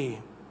OD.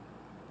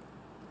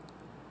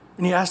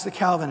 And you ask the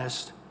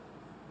Calvinist,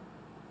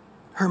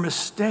 her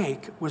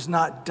mistake was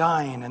not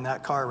dying in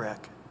that car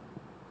wreck.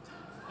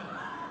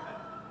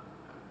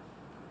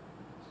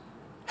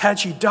 Had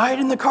she died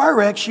in the car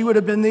wreck, she would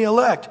have been the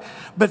elect.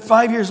 But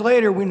 5 years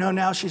later, we know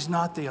now she's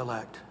not the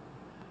elect.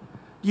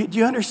 Do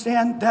you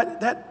understand?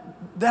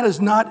 That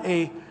is not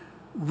a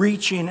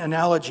reaching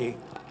analogy.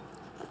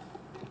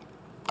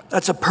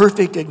 That's a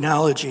perfect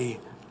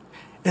analogy.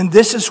 And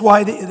this is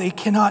why they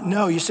cannot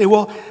know. You say,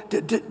 well,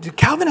 do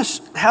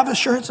Calvinists have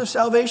assurance of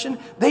salvation?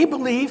 They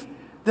believe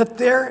that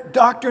their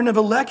doctrine of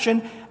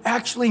election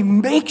actually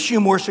makes you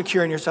more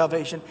secure in your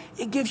salvation.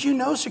 It gives you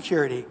no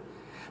security.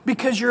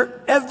 Because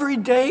you're every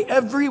day,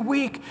 every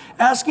week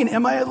asking,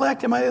 am I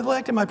elect? Am I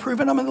elect? Am I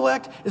proven I'm an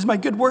elect? Is my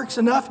good works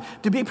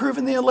enough to be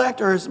proven the elect?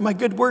 Or is my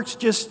good works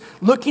just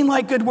looking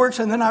like good works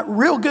and they're not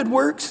real good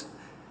works?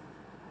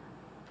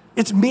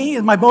 It's me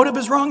and my motive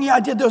is wrong. Yeah,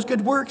 I did those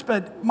good works,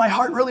 but my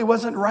heart really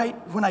wasn't right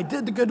when I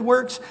did the good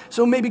works.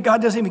 So maybe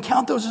God doesn't even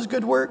count those as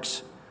good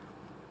works.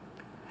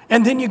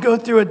 And then you go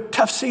through a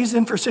tough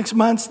season for 6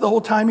 months. The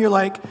whole time you're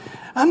like,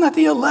 I'm not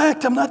the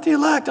elect, I'm not the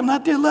elect, I'm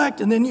not the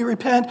elect. And then you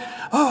repent,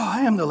 oh,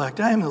 I am the elect,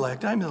 I am the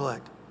elect, I am the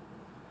elect.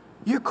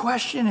 You're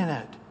questioning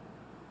it.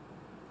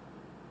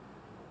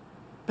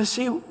 But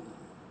see, in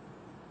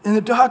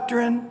the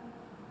doctrine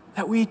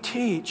that we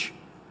teach,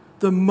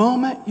 the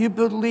moment you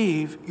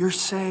believe, you're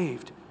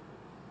saved.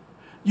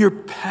 Your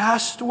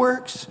past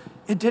works,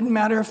 it didn't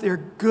matter if they're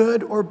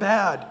good or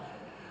bad.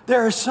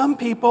 There are some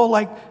people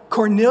like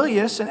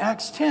Cornelius in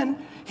Acts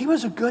 10, he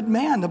was a good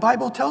man. The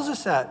Bible tells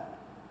us that.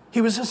 He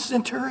was a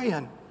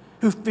centurion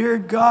who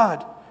feared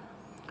God.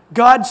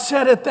 God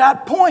said at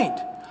that point,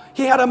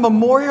 he had a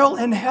memorial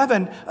in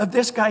heaven of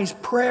this guy's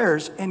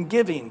prayers and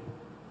giving.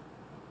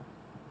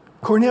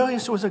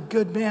 Cornelius was a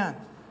good man.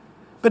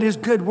 But his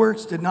good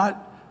works did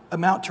not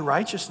amount to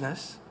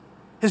righteousness.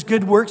 His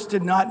good works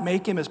did not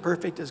make him as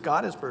perfect as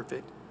God is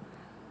perfect.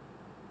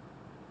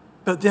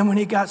 But then when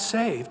he got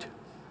saved,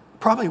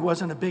 probably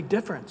wasn't a big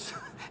difference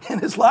in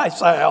his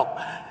lifestyle.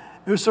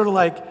 It was sort of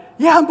like,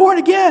 yeah, I'm born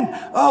again.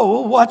 Oh,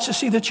 we'll watch to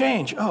see the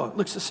change. Oh, it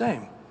looks the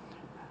same.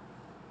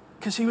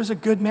 Because he was a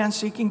good man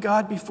seeking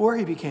God before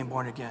he became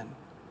born again.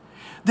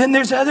 Then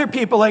there's other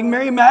people like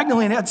Mary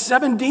Magdalene had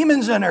 7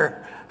 demons in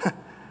her.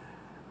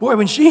 Boy,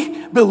 when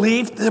she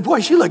believed,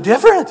 she looked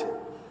different.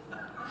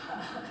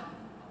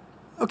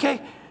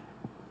 Okay?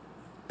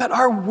 But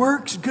are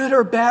works good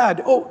or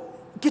bad? Oh,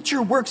 get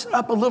your works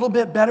up a little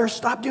bit better.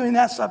 Stop doing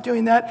that, stop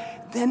doing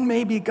that. Then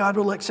maybe God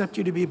will accept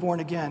you to be born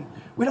again.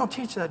 We don't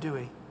teach that, do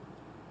we?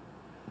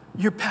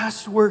 Your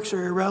past works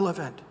are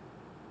irrelevant.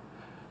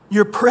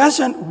 Your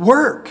present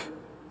work,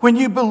 when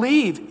you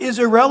believe, is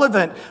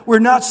irrelevant. We're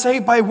not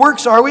saved by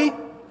works, are we?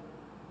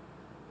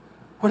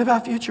 What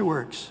about future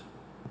works?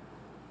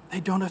 They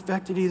don't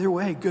affect it either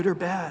way, good or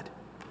bad.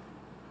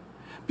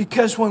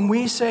 Because when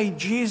we say,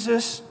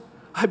 Jesus,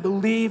 I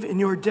believe in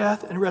your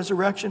death and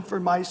resurrection for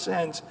my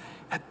sins,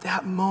 at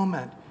that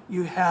moment,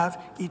 you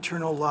have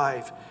eternal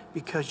life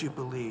because you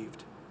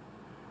believed.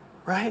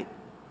 Right?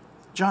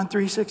 John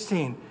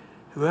 3:16,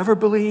 whoever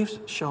believes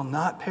shall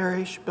not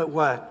perish, but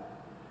what?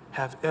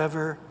 Have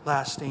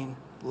everlasting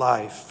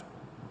life.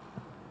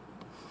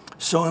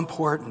 So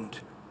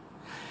important.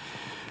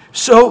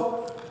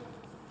 So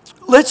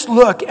let's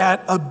look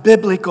at a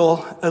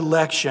biblical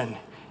election.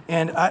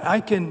 And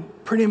I can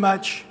pretty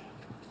much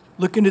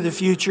look into the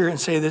future and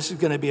say this is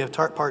going to be a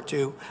part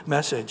 2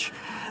 message.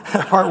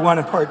 Part 1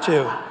 and part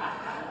 2.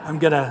 I'm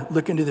going to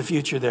look into the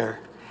future there.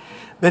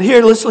 But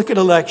here, let's look at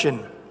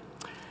election.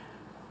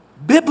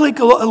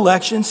 Biblical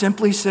election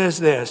simply says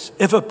this: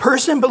 if a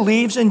person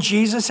believes in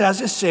Jesus as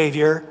his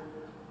Savior,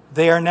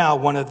 they are now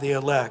one of the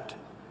elect.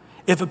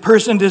 If a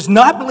person does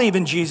not believe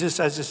in Jesus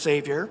as his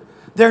Savior,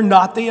 they're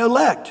not the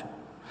elect.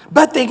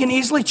 But they can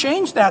easily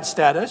change that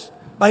status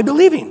by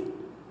believing.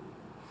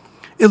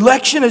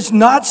 Election is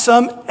not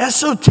some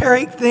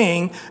esoteric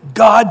thing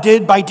God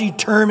did by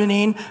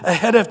determining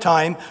ahead of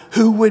time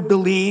who would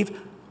believe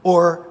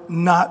or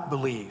not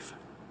believe.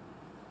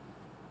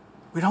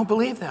 We don't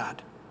believe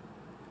that.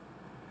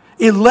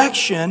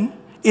 Election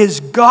is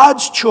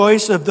God's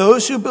choice of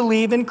those who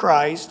believe in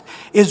Christ,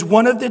 is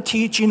one of the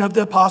teaching of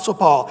the Apostle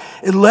Paul.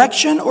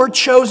 Election or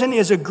chosen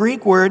is a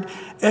Greek word,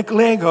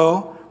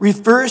 eklego,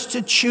 refers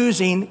to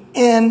choosing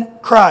in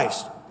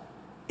Christ.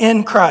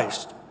 In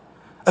Christ.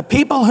 A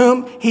people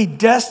whom he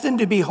destined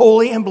to be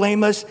holy and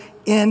blameless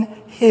in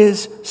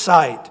his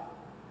sight.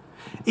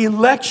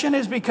 Election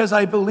is because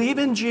I believe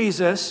in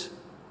Jesus,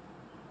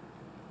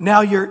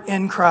 now you're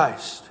in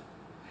Christ.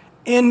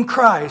 In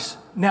Christ,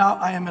 now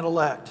I am an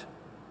elect.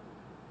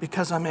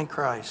 Because I'm in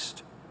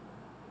Christ.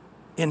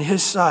 In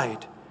his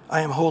sight, I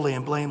am holy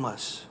and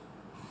blameless.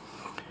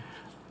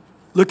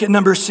 Look at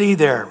number C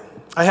there.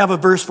 I have a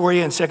verse for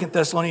you in 2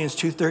 Thessalonians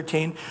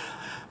 2:13.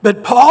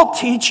 But Paul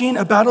teaching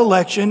about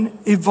election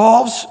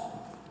involves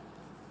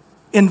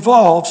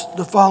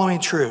the following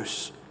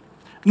truths.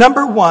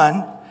 Number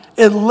 1,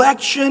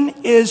 election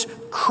is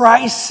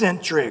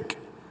Christ-centric,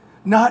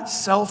 not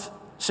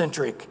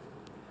self-centric,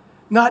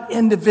 not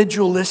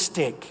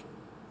individualistic.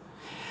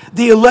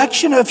 The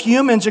election of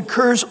humans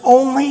occurs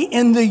only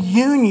in the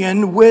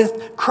union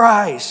with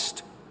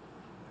Christ.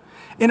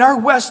 In our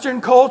Western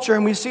culture,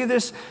 and we see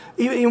this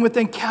even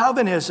within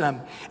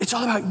Calvinism, it's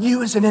all about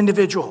you as an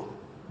individual.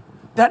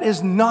 That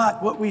is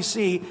not what we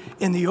see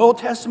in the Old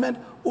Testament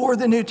or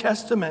the New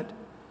Testament.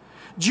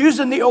 Jews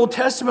in the Old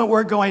Testament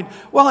were going,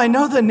 well, I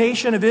know the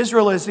nation of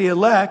Israel is the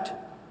elect,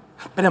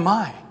 but am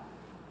I?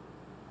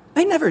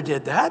 They never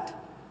did that.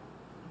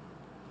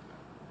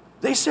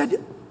 They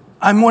said,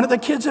 I'm one of the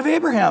kids of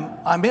Abraham.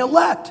 I'm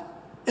elect.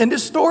 End of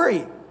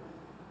story.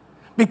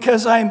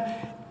 Because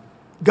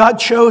God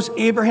chose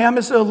Abraham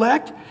as the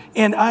elect,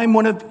 and I'm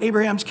one of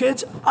Abraham's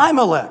kids, I'm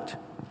elect.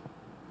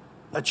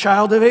 A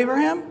child of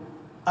Abraham,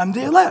 I'm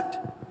the elect.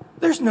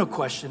 There's no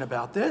question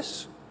about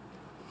this.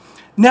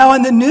 Now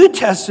in the New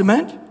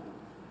Testament,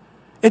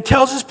 it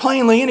tells us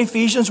plainly in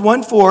Ephesians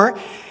 1:4,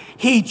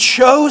 he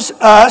chose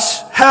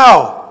us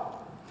how?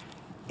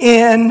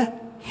 In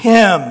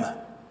him.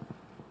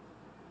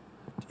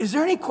 Is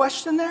there any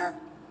question there?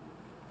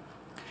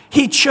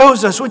 He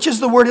chose us, which is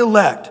the word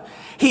elect.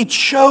 He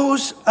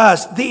chose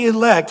us, the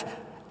elect,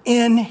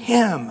 in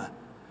him.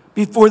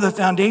 Before the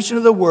foundation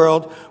of the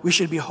world, we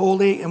should be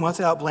holy and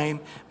without blame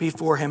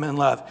before him in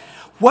love.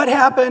 What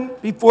happened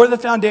before the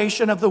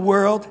foundation of the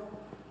world?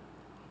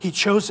 He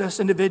chose us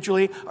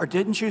individually or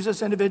didn't choose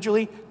us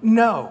individually?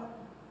 No.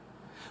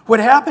 What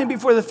happened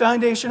before the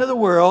foundation of the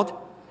world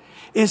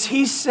is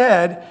he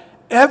said,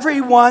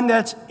 everyone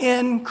that's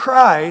in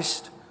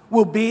Christ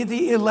will be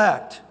the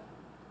elect,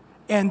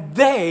 and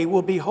they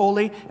will be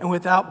holy and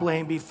without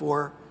blame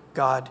before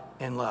God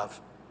in love.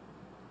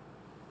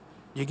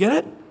 You get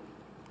it?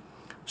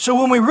 So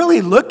when we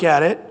really look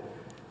at it,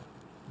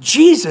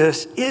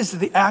 Jesus is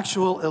the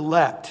actual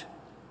elect.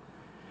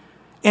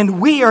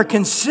 And we are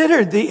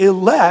considered the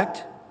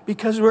elect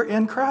because we're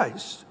in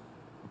Christ.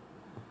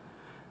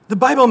 The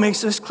Bible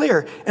makes this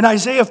clear. In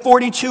Isaiah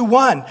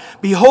 42:1,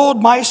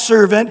 behold my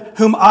servant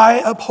whom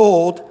I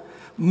uphold,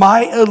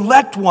 my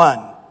elect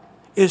one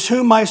is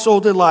whom my soul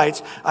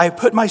delights. I have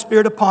put my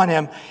spirit upon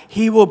him.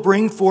 He will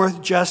bring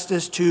forth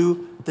justice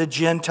to the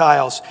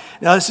Gentiles.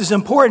 Now this is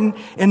important.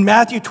 In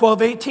Matthew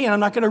 12:18, I'm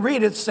not going to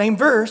read it, same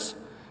verse.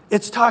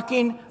 It's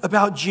talking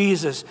about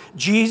Jesus.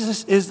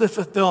 Jesus is the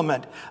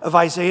fulfillment of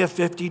Isaiah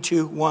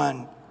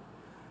 52:1.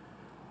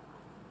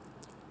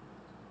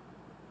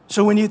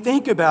 So when you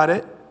think about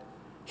it,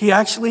 he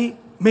actually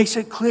makes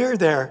it clear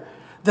there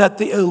that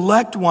the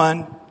elect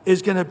one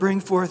is going to bring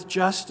forth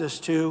justice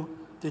to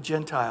the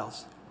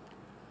Gentiles.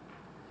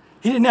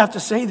 He didn't have to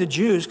say the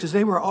Jews because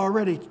they were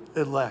already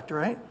elect,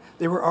 right?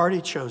 They were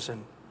already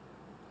chosen.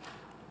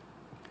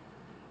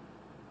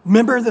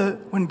 Remember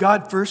when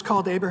God first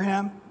called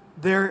Abraham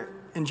there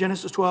in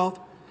Genesis 12?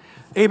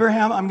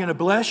 Abraham, I'm going to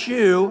bless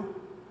you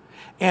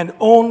and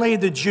only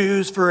the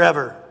Jews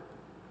forever.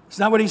 It's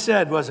not what he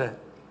said, was it?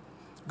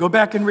 Go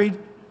back and read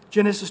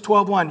Genesis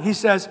 12:1. He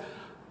says,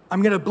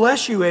 I'm going to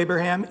bless you,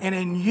 Abraham, and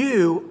in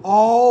you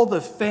all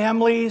the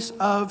families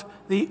of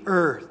the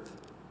earth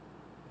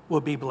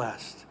will be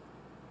blessed.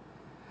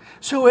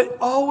 So it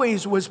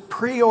always was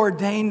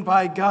preordained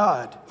by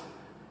God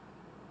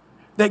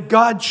that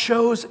God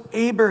chose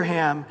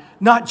Abraham,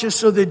 not just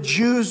so the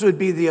Jews would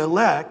be the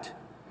elect.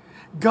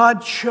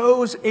 God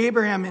chose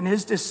Abraham and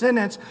his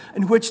descendants,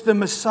 in which the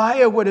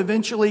Messiah would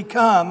eventually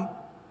come.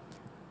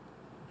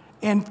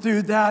 And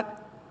through that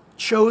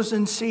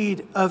chosen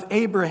seed of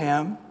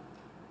Abraham,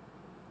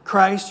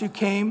 Christ, who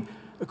came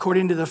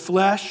according to the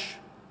flesh,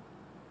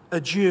 a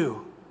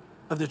Jew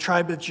of the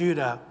tribe of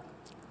Judah,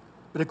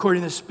 but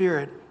according to the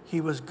Spirit,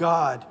 he was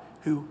God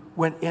who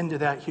went into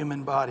that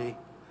human body,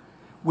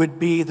 would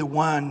be the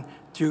one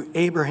through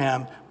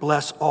Abraham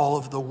bless all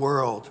of the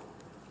world.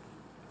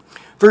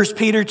 1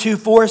 Peter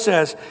 2:4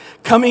 says,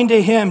 coming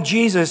to him,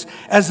 Jesus,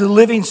 as the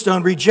living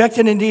stone,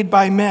 rejected indeed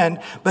by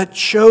men, but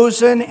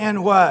chosen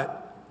and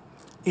what?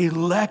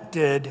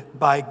 Elected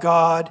by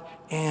God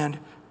and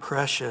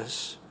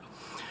precious.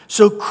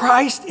 So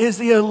Christ is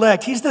the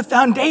elect. He's the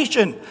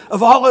foundation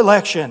of all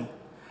election.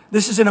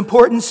 This is an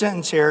important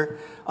sentence here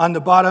on the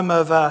bottom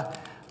of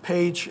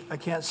page, I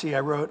can't see,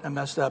 I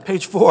messed up,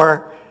 page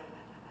 4b.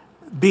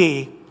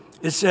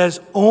 It says,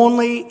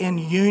 only in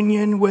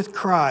union with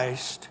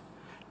Christ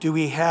do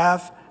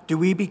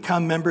we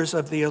become members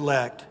of the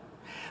elect.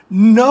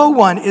 No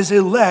one is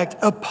elect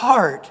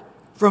apart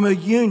from a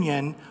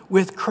union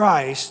with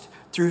Christ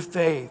through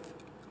faith.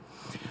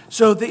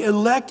 So the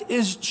elect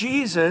is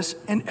Jesus,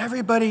 and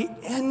everybody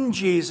in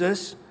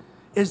Jesus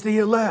is the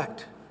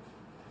elect.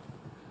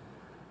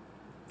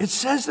 It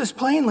says this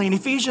plainly in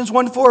Ephesians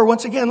 1:4.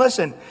 Once again,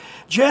 listen.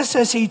 Just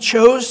as he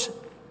chose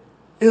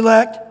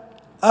elect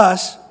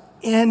us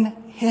in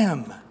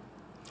him.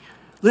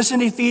 Listen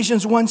to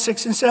Ephesians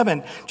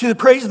 1:6-7. To the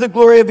praise of the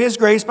glory of his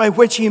grace by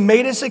which he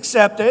made us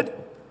accepted.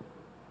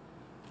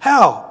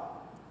 How?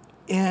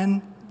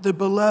 In the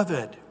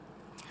beloved.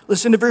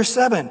 Listen to verse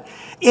 7.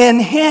 In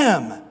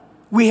him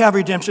we have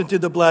redemption through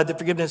the blood, the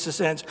forgiveness of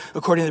sins,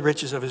 according to the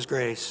riches of his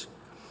grace.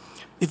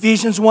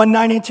 Ephesians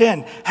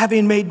 1:9-10.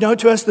 Having made known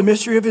to us the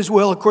mystery of his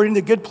will, according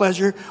to the good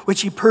pleasure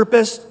which he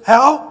purposed.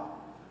 How?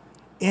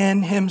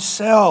 In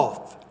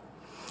himself.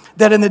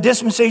 That in the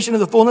dispensation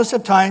of the fullness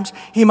of times,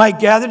 he might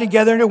gather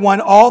together into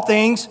one all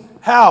things.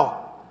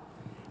 How?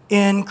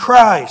 In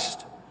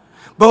Christ.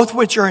 Both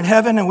which are in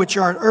heaven and which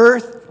are on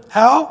earth.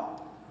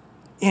 How?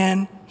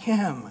 In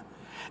him.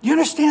 Do you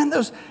understand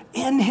those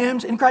in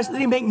hymns in Christ?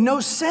 They make no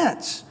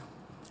sense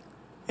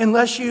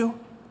unless you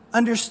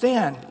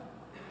understand.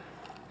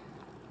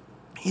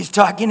 He's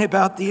talking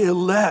about the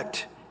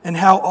elect and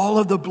how all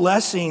of the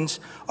blessings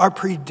are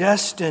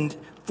predestined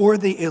for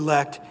the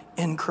elect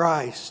in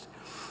Christ.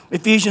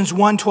 Ephesians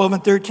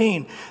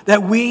 1:12-13.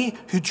 That we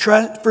who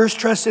first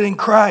trusted in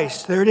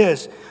Christ, there it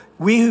is,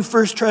 we who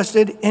first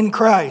trusted in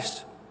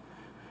Christ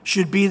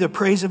should be the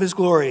praise of his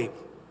glory.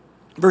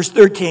 Verse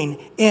 13,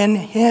 in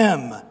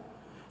him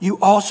you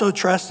also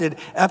trusted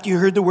after you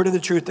heard the word of the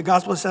truth, the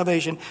gospel of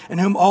salvation, in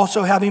whom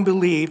also having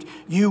believed,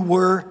 you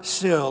were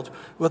sealed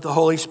with the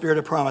Holy Spirit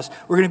of promise.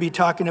 We're going to be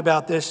talking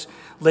about this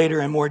later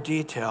in more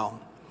detail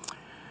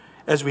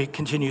as we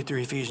continue through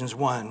Ephesians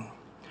 1.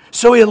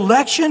 So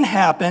election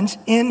happens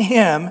in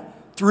him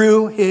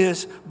through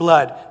his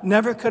blood.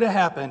 Never could have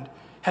happened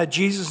had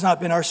Jesus not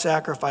been our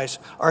sacrifice,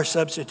 our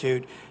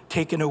substitute,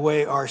 taken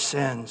away our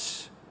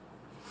sins.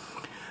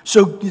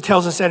 So it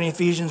tells us that in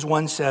Ephesians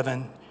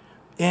 1:7,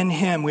 in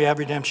him we have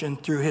redemption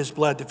through his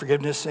blood, the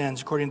forgiveness of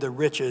sins, according to the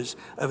riches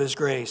of his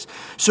grace.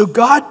 So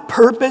God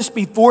purposed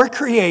before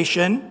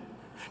creation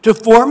to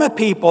form a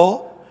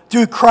people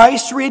through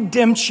Christ's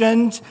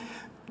redemption,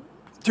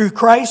 through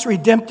Christ's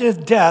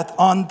redemptive death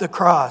on the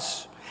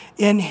cross.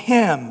 In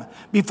him,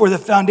 before the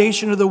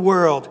foundation of the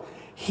world,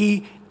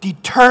 he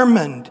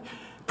determined,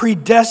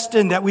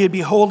 predestined that we would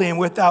be holy and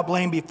without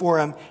blame before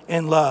him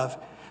in love.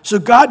 So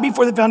God,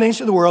 before the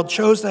foundation of the world,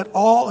 chose that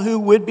all who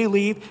would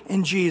believe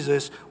in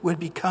Jesus would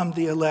become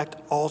the elect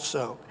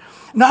also.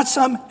 Not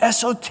some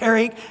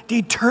esoteric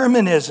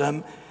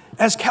determinism,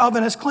 as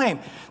Calvinists claim.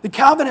 The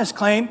Calvinists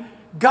claim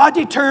God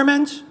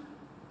determines,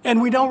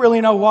 and we don't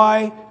really know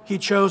why he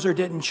chose or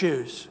didn't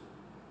choose.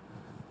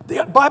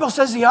 The Bible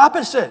says the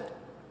opposite.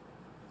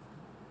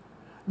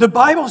 The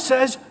Bible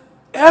says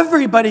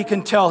everybody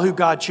can tell who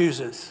God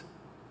chooses.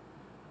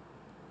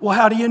 Well,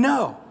 how do you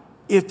know?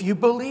 If you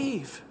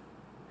believe.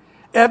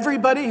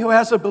 Everybody who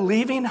has a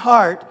believing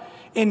heart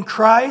in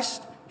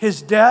Christ,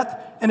 his death,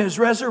 and his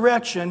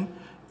resurrection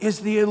is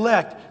the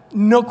elect.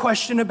 No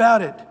question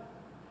about it.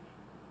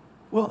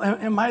 Well,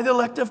 am I the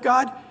elect of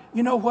God?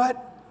 You know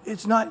what?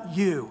 It's not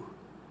you.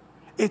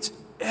 It's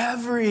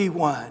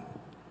everyone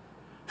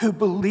who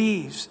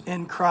believes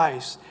in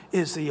Christ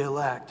is the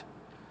elect.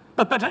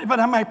 But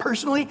am I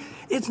personally?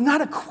 It's not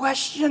a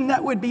question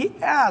that would be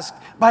asked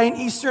by an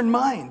Eastern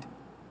mind.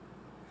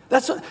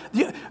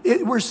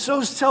 We're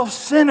so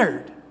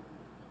self-centered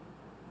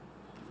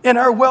in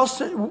our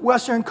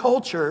Western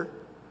culture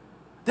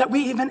that we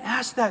even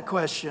ask that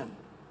question.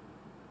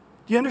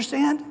 Do you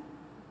understand?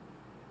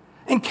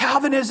 In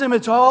Calvinism,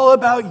 it's all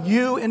about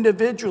you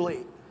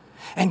individually.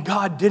 And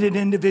God did it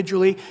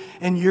individually,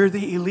 and you're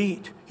the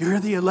elite. You're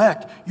the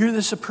elect. You're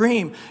the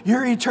supreme.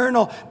 You're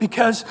eternal,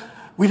 because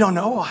we don't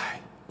know why.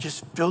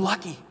 Just feel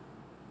lucky.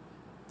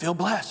 Feel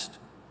blessed.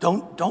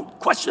 Don't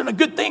question a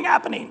good thing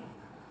happening.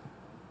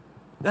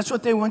 That's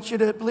what they want you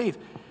to believe.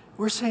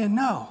 We're saying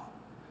no.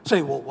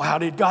 Say, well, how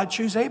did God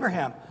choose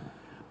Abraham?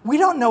 We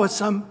don't know it's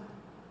some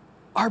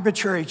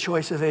arbitrary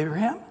choice of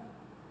Abraham.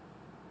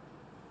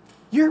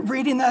 You're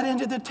reading that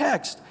into the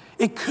text.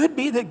 It could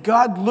be that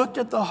God looked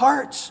at the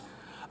hearts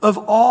of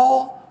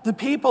all the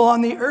people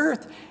on the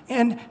earth,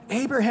 and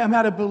Abraham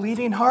had a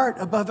believing heart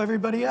above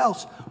everybody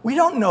else. We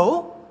don't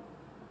know.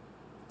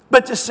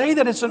 But to say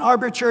that it's an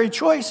arbitrary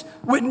choice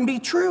wouldn't be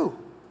true.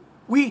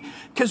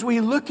 Because we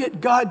look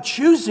at God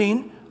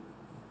choosing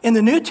in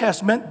the New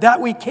Testament,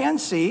 that we can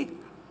see,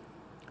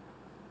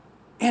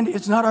 and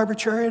it's not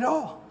arbitrary at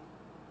all.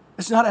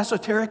 It's not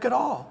esoteric at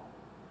all.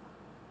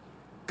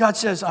 God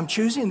says, I'm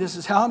choosing, this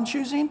is how I'm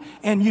choosing,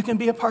 and you can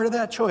be a part of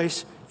that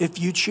choice if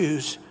you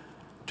choose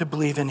to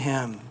believe in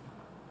him.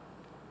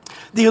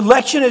 The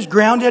election is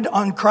grounded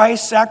on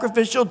Christ's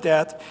sacrificial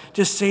death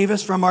to save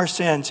us from our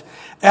sins.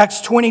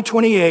 Acts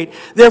 20:28.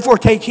 Therefore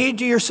take heed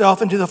to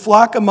yourself and to the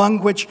flock among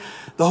which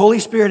the Holy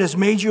Spirit has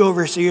made you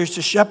overseers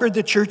to shepherd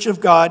the church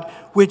of God,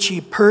 which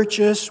he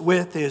purchased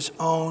with his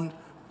own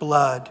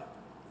blood.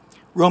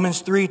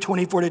 Romans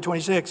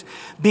 3:24-26.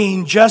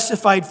 Being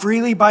justified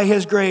freely by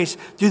his grace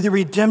through the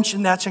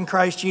redemption that's in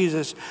Christ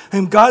Jesus,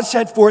 whom God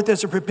set forth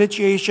as a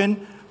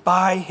propitiation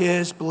by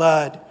his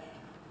blood.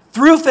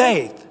 Through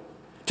faith,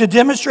 to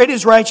demonstrate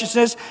his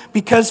righteousness,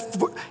 because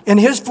in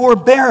his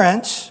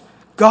forbearance,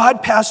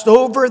 God passed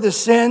over the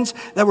sins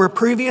that were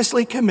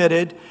previously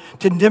committed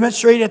to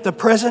demonstrate at the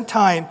present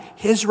time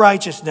his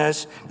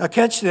righteousness. Now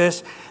catch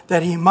this,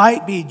 that he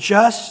might be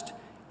just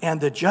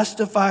and the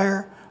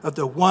justifier of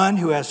the one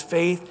who has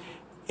faith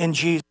in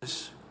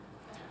Jesus.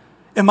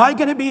 Am I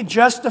going to be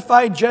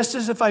justified just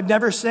as if I've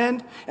never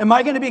sinned? Am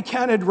I going to be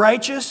counted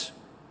righteous?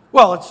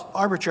 Well, it's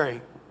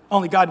arbitrary.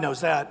 Only God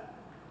knows that.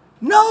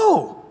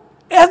 No.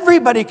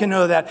 Everybody can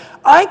know that.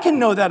 I can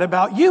know that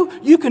about you.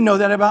 You can know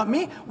that about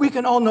me. We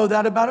can all know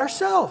that about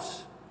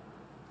ourselves.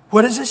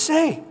 What does it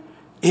say?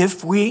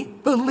 If we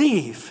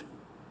believe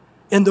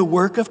in the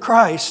work of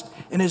Christ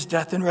in his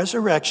death and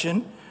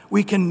resurrection,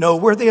 we can know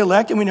we're the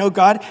elect, and we know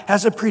God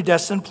has a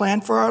predestined plan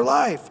for our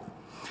life.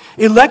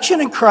 Election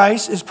in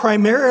Christ is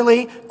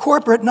primarily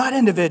corporate, not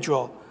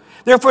individual.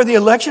 Therefore, the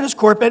election is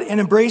corporate and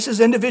embraces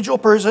individual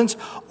persons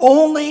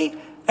only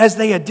as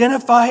they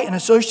identify and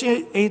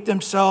associate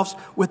themselves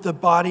with the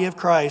body of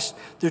Christ,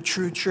 the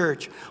true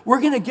church. We're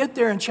going to get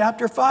there in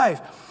chapter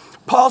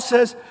 5. Paul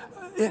says,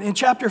 in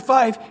chapter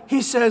 5,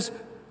 he says,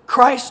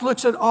 Christ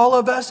looks at all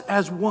of us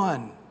as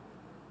one,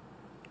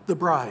 the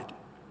bride.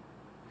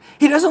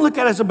 He doesn't look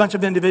at us as a bunch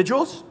of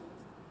individuals.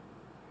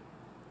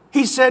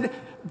 He said,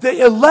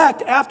 the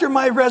elect after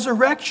my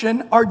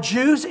resurrection are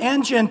Jews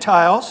and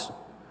Gentiles.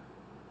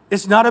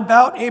 It's not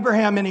about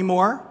Abraham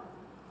anymore.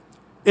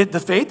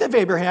 The faith of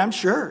Abraham,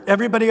 sure.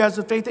 Everybody has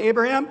the faith of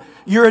Abraham.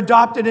 You're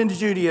adopted into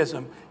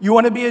Judaism. You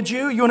want to be a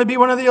Jew? You want to be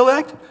one of the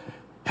elect?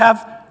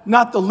 Have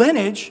not the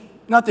lineage,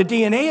 not the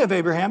DNA of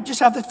Abraham, just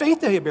have the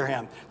faith of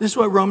Abraham. This is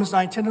what Romans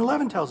 9, 10, and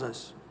 11 tells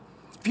us.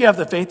 If you have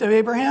the faith of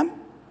Abraham,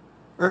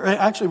 or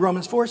actually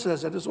Romans 4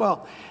 says it as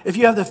well. If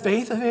you have the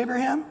faith of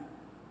Abraham,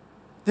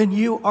 then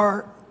you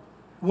are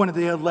one of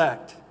the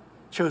elect,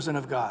 chosen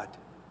of God.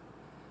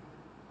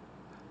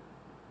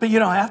 But you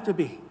don't have to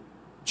be.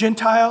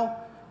 Gentile,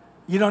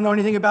 you don't know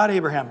anything about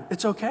Abraham.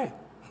 It's okay.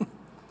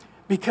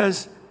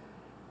 Because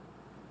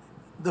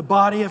the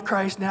body of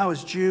Christ now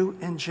is Jew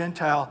and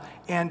Gentile,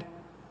 and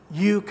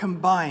you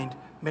combined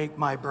make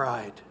my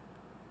bride.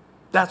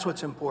 That's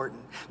what's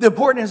important. The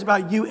important is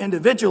about you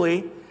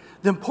individually.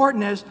 The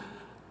important is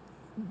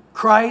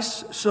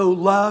Christ so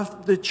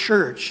loved the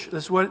church.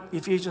 That's what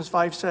Ephesians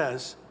 5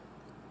 says.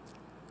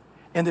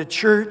 And the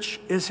church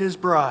is his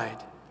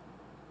bride.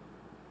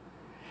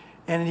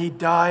 And he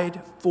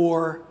died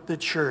for the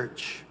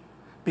church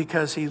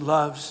because he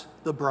loves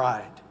the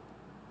bride.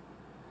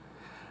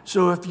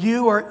 So if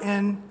you are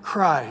in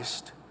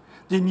Christ,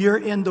 then you're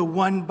in the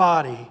one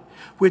body,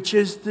 which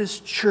is this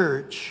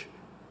church,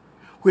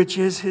 which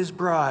is his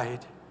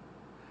bride.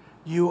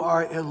 You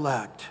are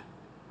elect.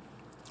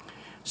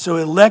 So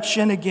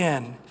election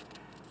again,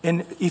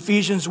 in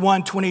Ephesians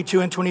 1, 22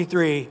 and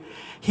 23,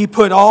 he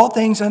put all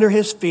things under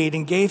his feet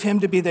and gave him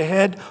to be the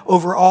head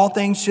over all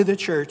things to the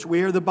church.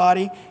 We are the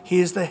body. He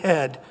is the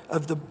head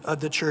of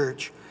the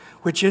church,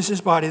 which is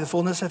his body, the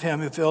fullness of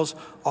him who fills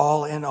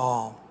all in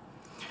all.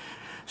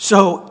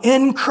 So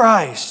in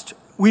Christ,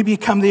 we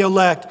become the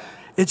elect.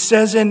 It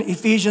says in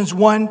Ephesians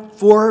 1,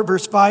 4,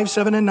 verse 5,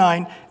 7, and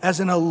 9, as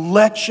an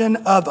election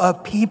of a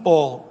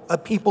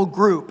people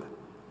group.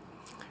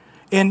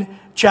 In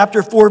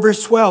chapter 4,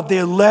 verse 12, the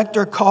elect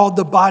are called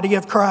the body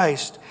of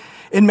Christ.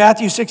 In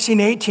Matthew 16,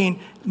 18,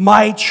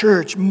 my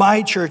church,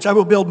 I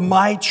will build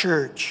my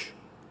church.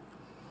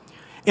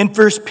 In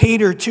 1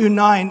 Peter 2,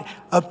 9,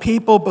 a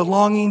people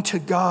belonging to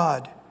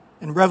God.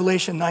 In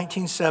Revelation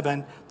 19,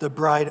 7, the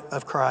bride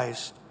of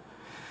Christ.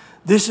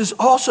 This is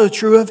also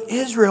true of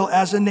Israel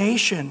as a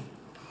nation.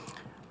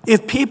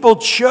 If people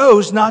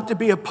chose not to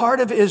be a part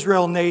of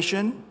Israel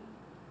nation,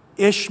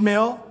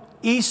 Ishmael,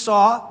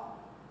 Esau,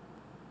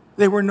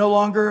 they were no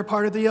longer a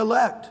part of the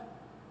elect.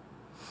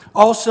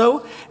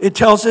 Also, it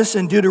tells us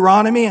in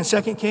Deuteronomy and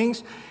 2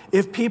 Kings,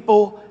 if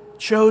people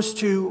chose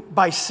to,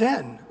 by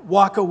sin,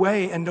 walk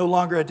away and no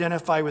longer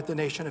identify with the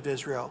nation of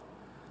Israel,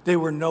 they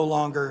were no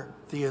longer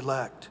the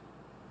elect.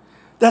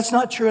 That's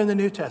not true in the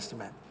New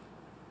Testament.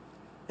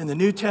 In the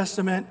New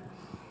Testament,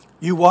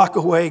 you walk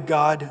away,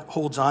 God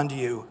holds on to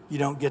you. You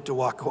don't get to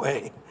walk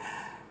away.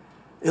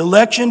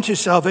 Election to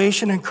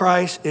salvation in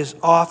Christ is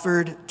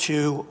offered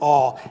to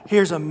all.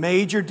 Here's a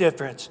major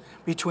difference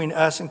between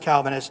us and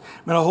Calvinists.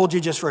 I'm going to hold you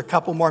just for a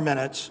couple more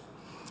minutes.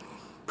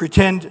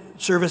 Pretend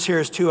service here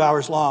is 2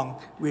 hours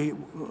long.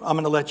 I'm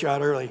going to let you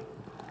out early.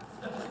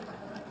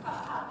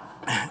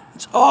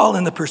 It's all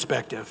in the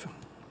perspective.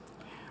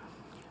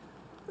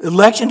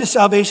 Election to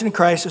salvation in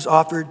Christ is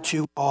offered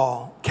to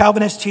all.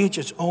 Calvinists teach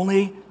it's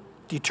only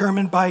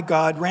determined by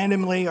God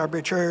randomly,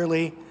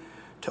 arbitrarily,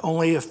 to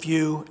only a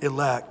few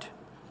elect.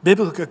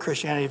 Biblical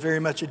Christianity very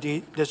much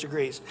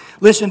disagrees.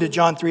 Listen to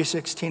John 3,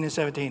 16 and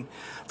 17.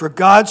 For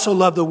God so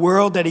loved the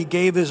world that he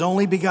gave his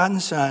only begotten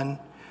Son,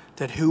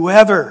 that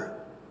whoever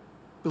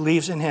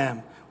believes in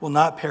him will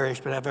not perish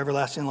but have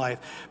everlasting life.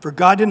 For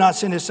God did not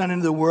send his Son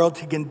into the world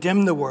to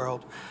condemn the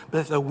world, but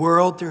that the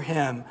world through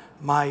him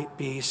might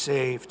be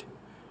saved.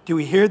 Do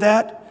we hear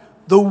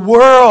that? The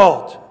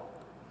world.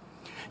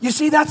 You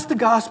see, that's the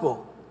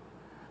gospel.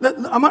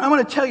 I'm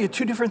going to tell you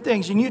two different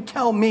things, and you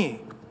tell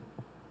me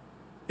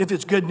if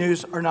it's good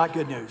news or not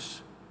good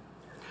news.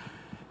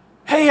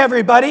 Hey,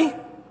 everybody.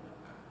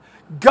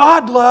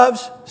 God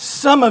loves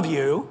some of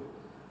you,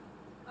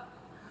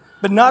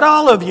 but not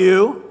all of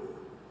you.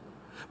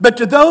 But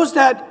to those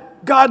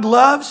that God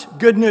loves,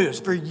 good news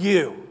for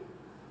you.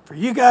 For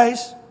you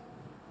guys,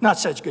 not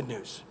such good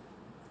news.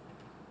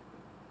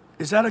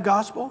 Is that a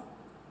gospel?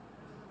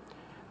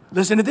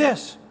 Listen to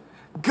this.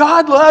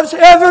 God loves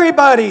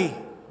everybody.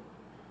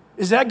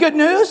 Is that good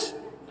news?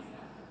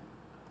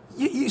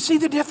 You see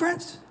the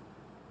difference?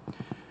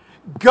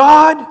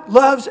 God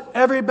loves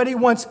everybody,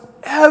 wants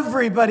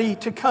everybody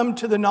to come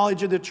to the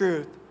knowledge of the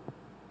truth.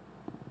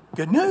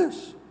 Good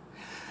news.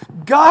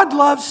 God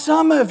loves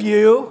some of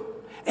you,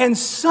 and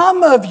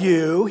some of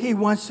you, he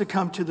wants to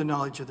come to the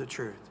knowledge of the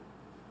truth.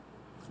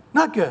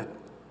 Not good.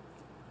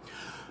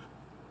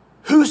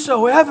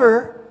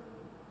 Whosoever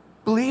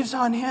believes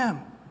on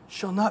him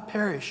shall not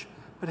perish,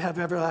 but have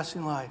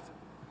everlasting life.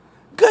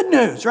 Good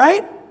news,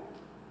 right?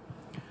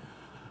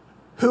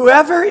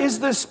 Whoever is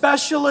the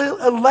special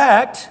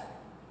elect,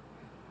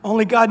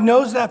 only God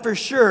knows that for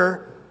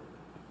sure,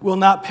 will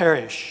not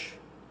perish,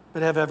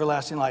 but have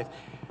everlasting life.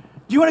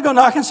 Do you want to go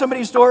knock on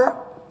somebody's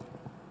door?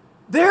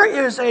 There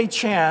is a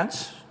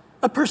chance,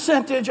 a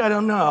percentage, I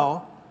don't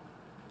know,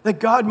 that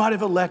God might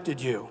have elected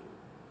you.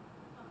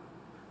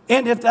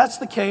 And if that's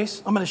the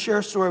case, I'm going to share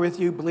a story with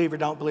you, believe or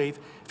don't believe.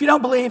 If you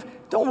don't believe,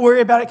 don't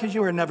worry about it because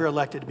you were never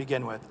elected to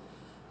begin with.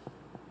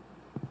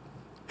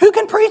 Who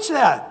can preach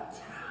that?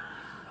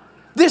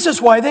 This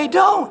is why they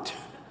don't.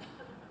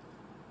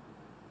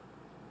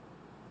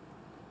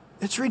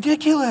 It's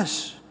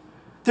ridiculous.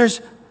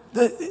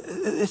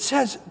 It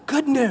says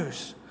good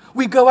news.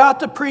 We go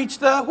out to preach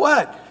the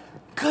what?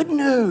 Good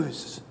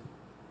news.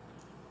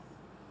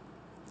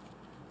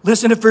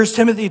 Listen to 1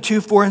 Timothy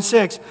 2, 4, and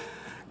 6.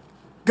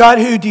 God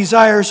who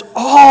desires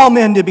all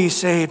men to be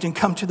saved and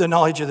come to the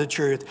knowledge of the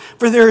truth.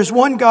 For there is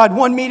one God,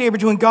 one mediator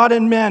between God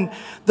and men,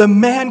 the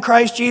man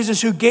Christ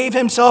Jesus, who gave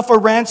himself a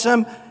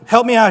ransom,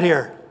 help me out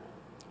here,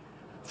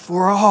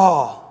 for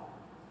all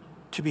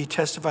to be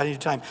testified in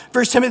time.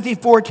 1 Timothy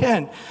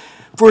 4:10.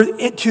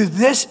 To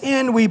this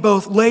end we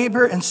both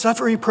labor and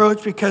suffer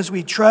reproach because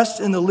we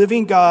trust in the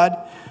living God,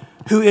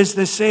 who is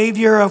the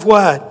Savior of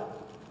what?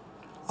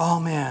 All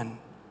men,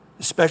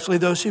 especially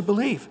those who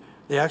believe.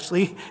 They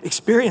actually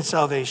experience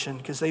salvation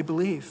because they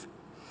believe.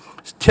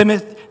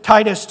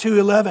 Titus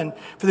 2:11,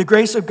 for the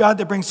grace of God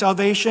that brings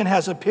salvation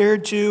has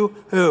appeared to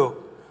who?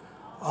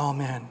 All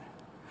men.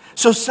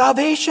 So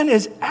salvation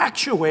is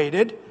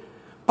actuated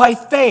by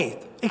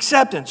faith,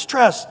 acceptance,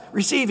 trust,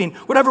 receiving,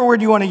 whatever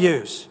word you want to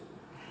use.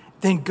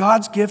 Then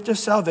God's gift of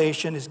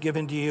salvation is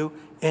given to you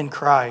in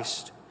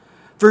Christ.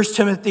 1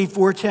 Timothy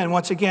 4:10,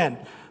 once again,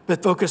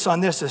 but focus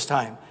on this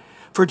time.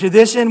 For to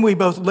this end we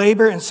both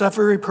labor and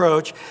suffer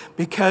reproach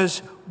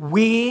because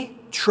we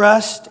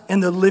trust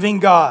in the living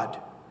God,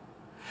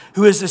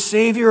 who is the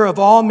Savior of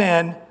all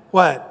men,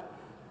 what?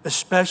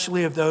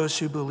 Especially of those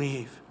who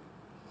believe.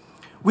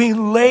 We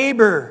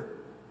labor.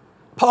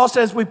 Paul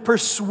says we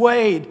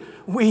persuade.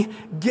 We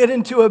get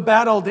into a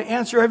battle to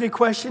answer every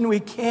question we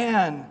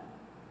can,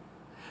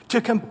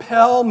 to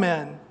compel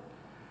men.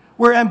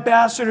 We're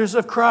ambassadors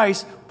of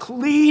Christ,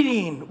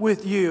 pleading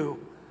with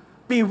you,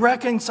 be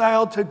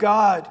reconciled to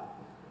God.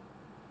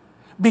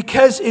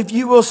 Because if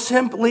you will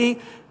simply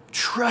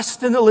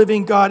trust in the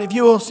living God, if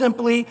you will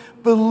simply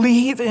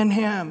believe in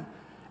him,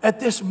 at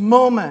this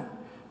moment,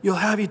 you'll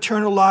have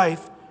eternal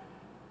life.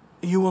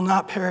 You will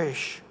not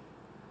perish.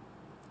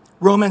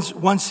 Romans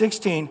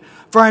 1:16,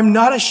 for I am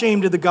not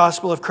ashamed of the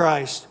gospel of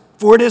Christ,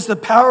 for it is the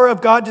power of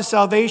God to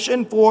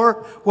salvation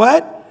for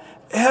what?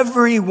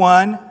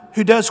 Everyone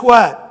who does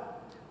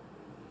what?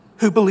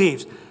 Who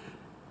believes.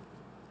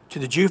 To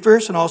the Jew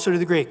first and also to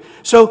the Greek.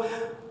 So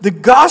the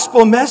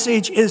gospel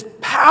message is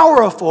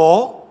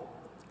powerful,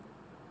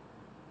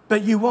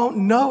 but you won't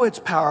know it's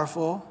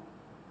powerful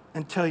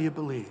until you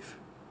believe.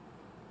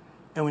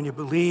 And when you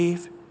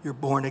believe, you're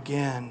born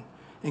again.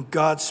 And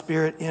God's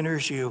Spirit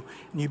enters you,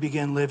 and you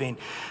begin living.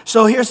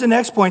 So here's the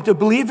next point. The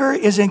believer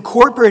is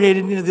incorporated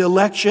into the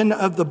election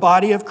of the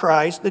body of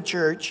Christ, the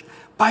church,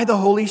 by the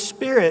Holy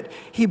Spirit.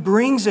 He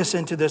brings us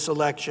into this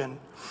election.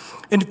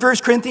 In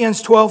 1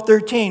 Corinthians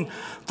 12:13,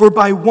 for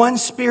by one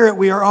Spirit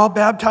we are all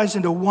baptized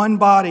into one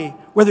body,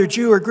 whether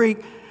Jew or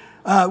Greek,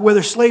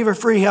 whether slave or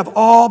free, have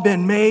all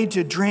been made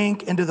to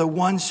drink into the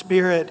one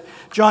Spirit.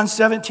 John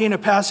 17, a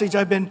passage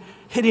I've been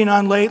hitting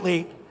on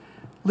lately.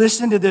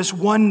 Listen to this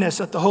oneness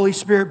that the Holy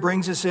Spirit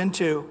brings us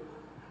into.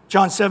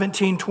 John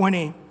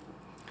 17:20.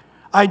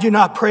 I do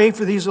not pray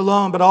for these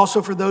alone, but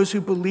also for those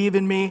who believe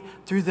in me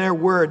through their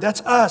word.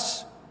 That's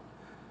us.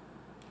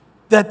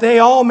 That they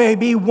all may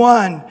be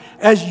one,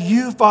 as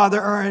you, Father,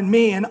 are in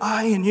me, and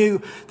I in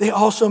you. They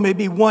also may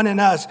be one in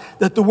us,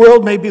 that the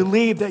world may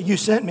believe that you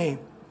sent me.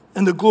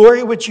 And the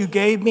glory which you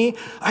gave me,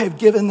 I have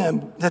given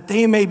them, that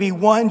they may be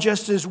one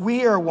just as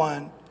we are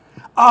one.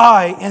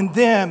 I and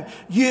them,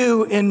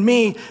 you and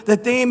me,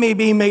 that they may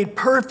be made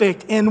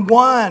perfect in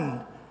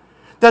one.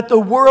 That the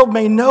world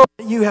may know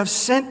that you have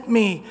sent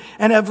me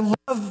and have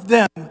loved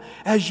them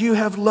as you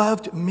have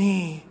loved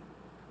me.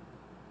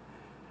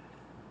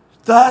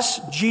 Thus,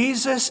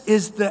 Jesus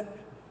is the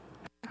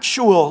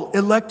actual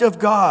elect of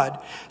God.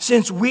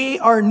 Since we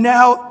are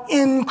now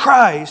in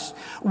Christ,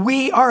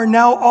 we are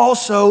now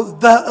also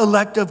the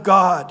elect of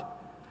God.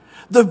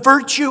 The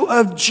virtue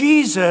of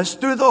Jesus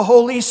through the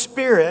Holy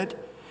Spirit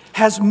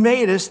has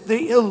made us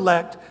the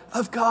elect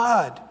of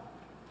God.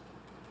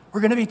 We're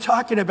going to be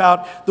talking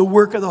about the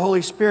work of the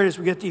Holy Spirit as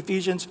we get to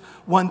Ephesians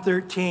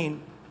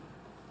 1:13.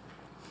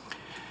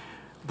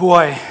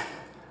 Boy,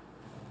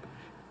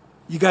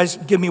 you guys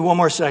give me one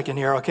more second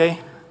here, okay?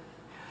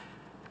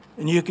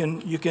 And you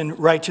can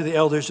write to the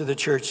elders of the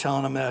church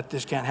telling them that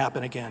this can't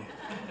happen again.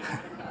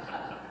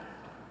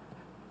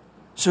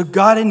 So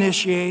God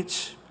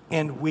initiates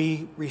and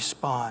we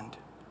respond.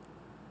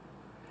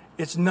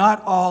 It's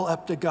not all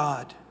up to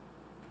God.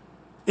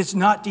 It's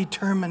not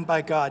determined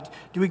by God.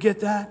 Do we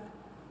get that?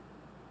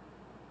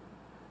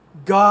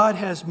 God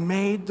has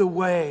made the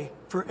way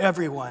for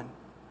everyone.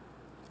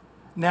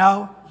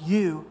 Now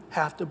you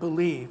have to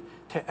believe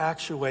to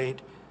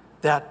actuate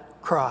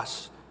that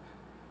cross.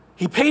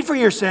 He paid for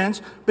your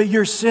sins, but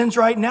your sins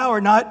right now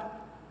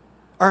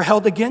are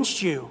held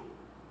against you.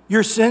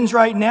 Your sins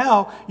right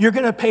now, you're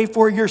going to pay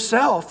for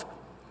yourself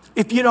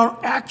if you don't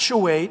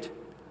actuate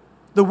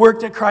the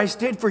work that Christ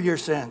did for your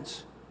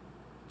sins.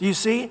 Do you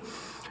see?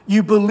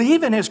 You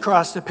believe in his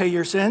cross to pay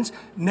your sins.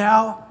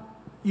 Now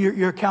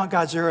your account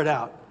got zeroed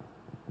out.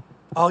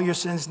 All your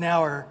sins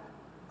now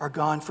are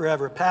gone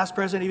forever. Past,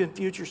 present, even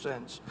future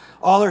sins.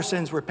 All our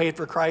sins were paid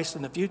for Christ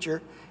in the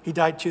future. He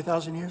died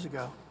 2,000 years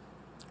ago.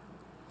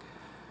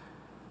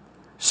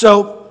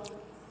 So,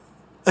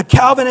 a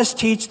Calvinist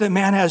teach that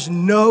man has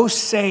no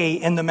say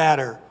in the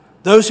matter.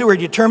 Those who are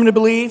determined to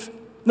believe,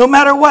 no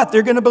matter what,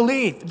 they're going to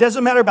believe. It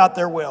doesn't matter about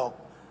their will.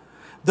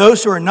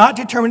 Those who are not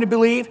determined to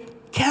believe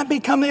can't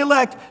become the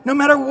elect, no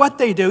matter what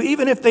they do.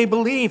 Even if they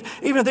believe,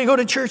 even if they go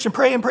to church and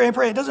pray and pray and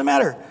pray, it doesn't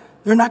matter.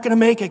 They're not going to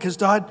make it because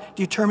God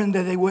determined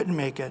that they wouldn't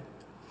make it.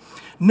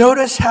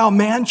 Notice how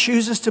man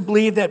chooses to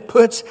believe that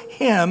puts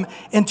him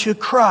into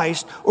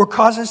Christ or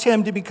causes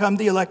him to become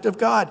the elect of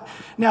God.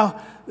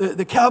 Now,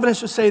 the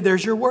Calvinists would say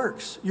there's your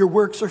works. Your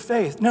works are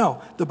faith.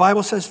 No, the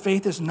Bible says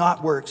faith is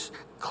not works.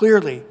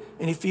 Clearly,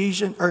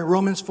 in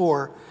Romans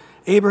 4,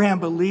 Abraham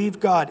believed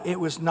God. It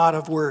was not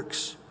of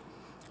works.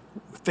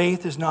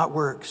 Faith is not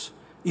works.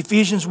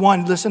 Ephesians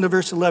 1, listen to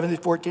verse 11 to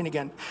 14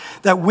 again.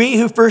 That we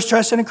who first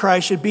trusted in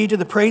Christ should be to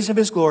the praise of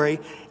his glory.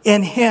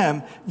 In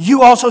him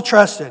you also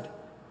trusted,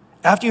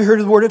 after you heard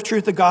the word of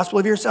truth, the gospel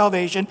of your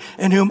salvation,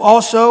 in whom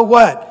also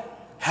what?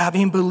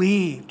 Having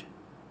believed,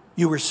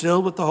 you were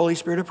sealed with the Holy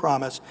Spirit of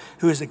promise,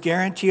 who is the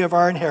guarantee of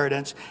our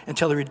inheritance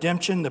until the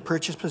redemption, the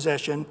purchased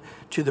possession,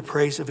 to the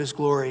praise of his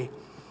glory.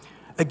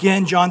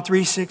 Again, John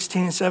 3,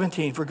 16 and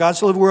 17. For God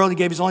so loved the world, he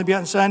gave his only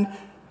begotten Son,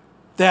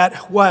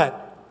 that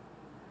what?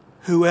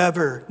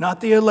 Whoever,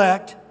 not the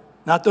elect,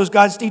 not those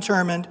God's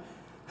determined,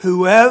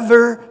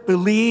 whoever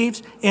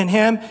believes in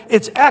him,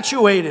 it's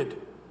actuated.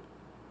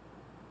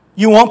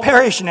 You won't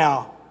perish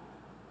now.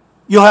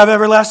 You'll have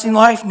everlasting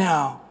life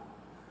now.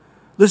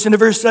 Listen to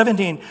verse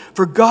 17.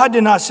 For God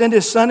did not send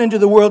his Son into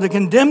the world to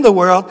condemn the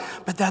world,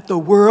 but that the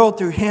world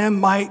through him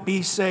might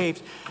be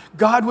saved.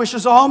 God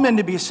wishes all men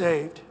to be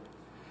saved.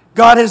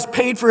 God has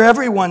paid for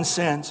everyone's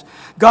sins.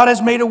 God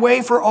has made a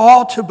way for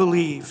all to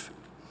believe.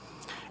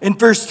 In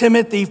 1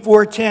 Timothy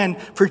 4:10,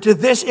 for to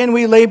this end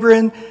we labor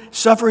and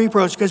suffer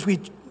reproach,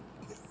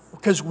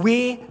 because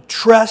we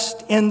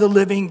trust in the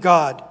living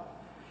God,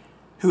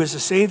 who is the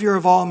Savior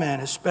of all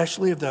men,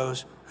 especially of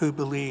those who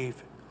believe.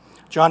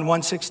 John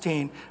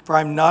 1:16, for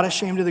I'm not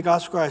ashamed of the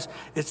gospel of Christ.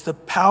 It's the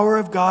power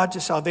of God to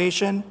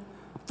salvation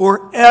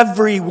for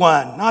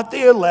everyone, not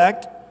the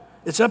elect.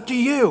 It's up to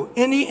you.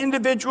 Any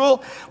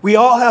individual, we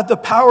all have the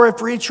power of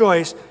free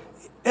choice.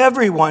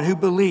 Everyone who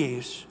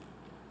believes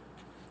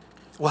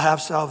will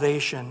have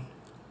salvation.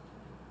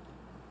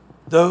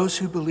 Those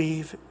who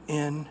believe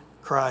in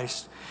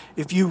Christ.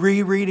 If you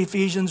reread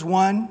Ephesians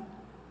 1,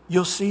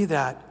 you'll see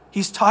that.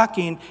 He's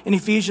talking in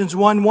Ephesians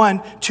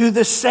 1:1 to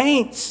the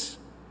saints,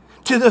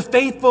 to the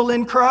faithful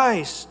in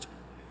Christ.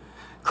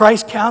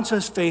 Christ counts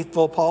us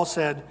faithful, Paul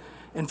said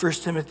in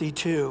 1 Timothy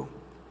 2.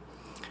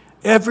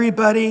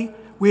 Everybody,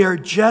 we are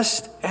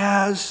just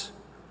as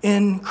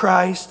in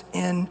Christ,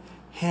 in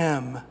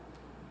him.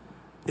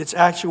 It's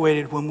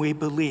actuated when we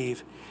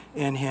believe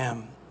in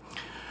him.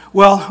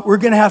 Well, we're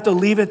going to have to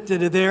leave it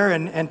to there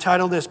and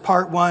title this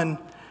part 1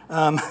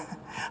 on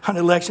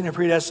election and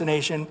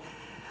predestination.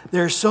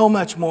 There's so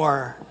much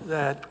more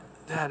that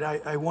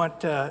I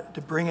want to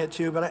bring it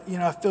to, but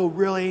I feel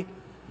really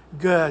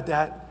good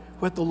that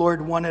what the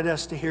Lord wanted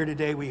us to hear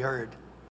today we heard.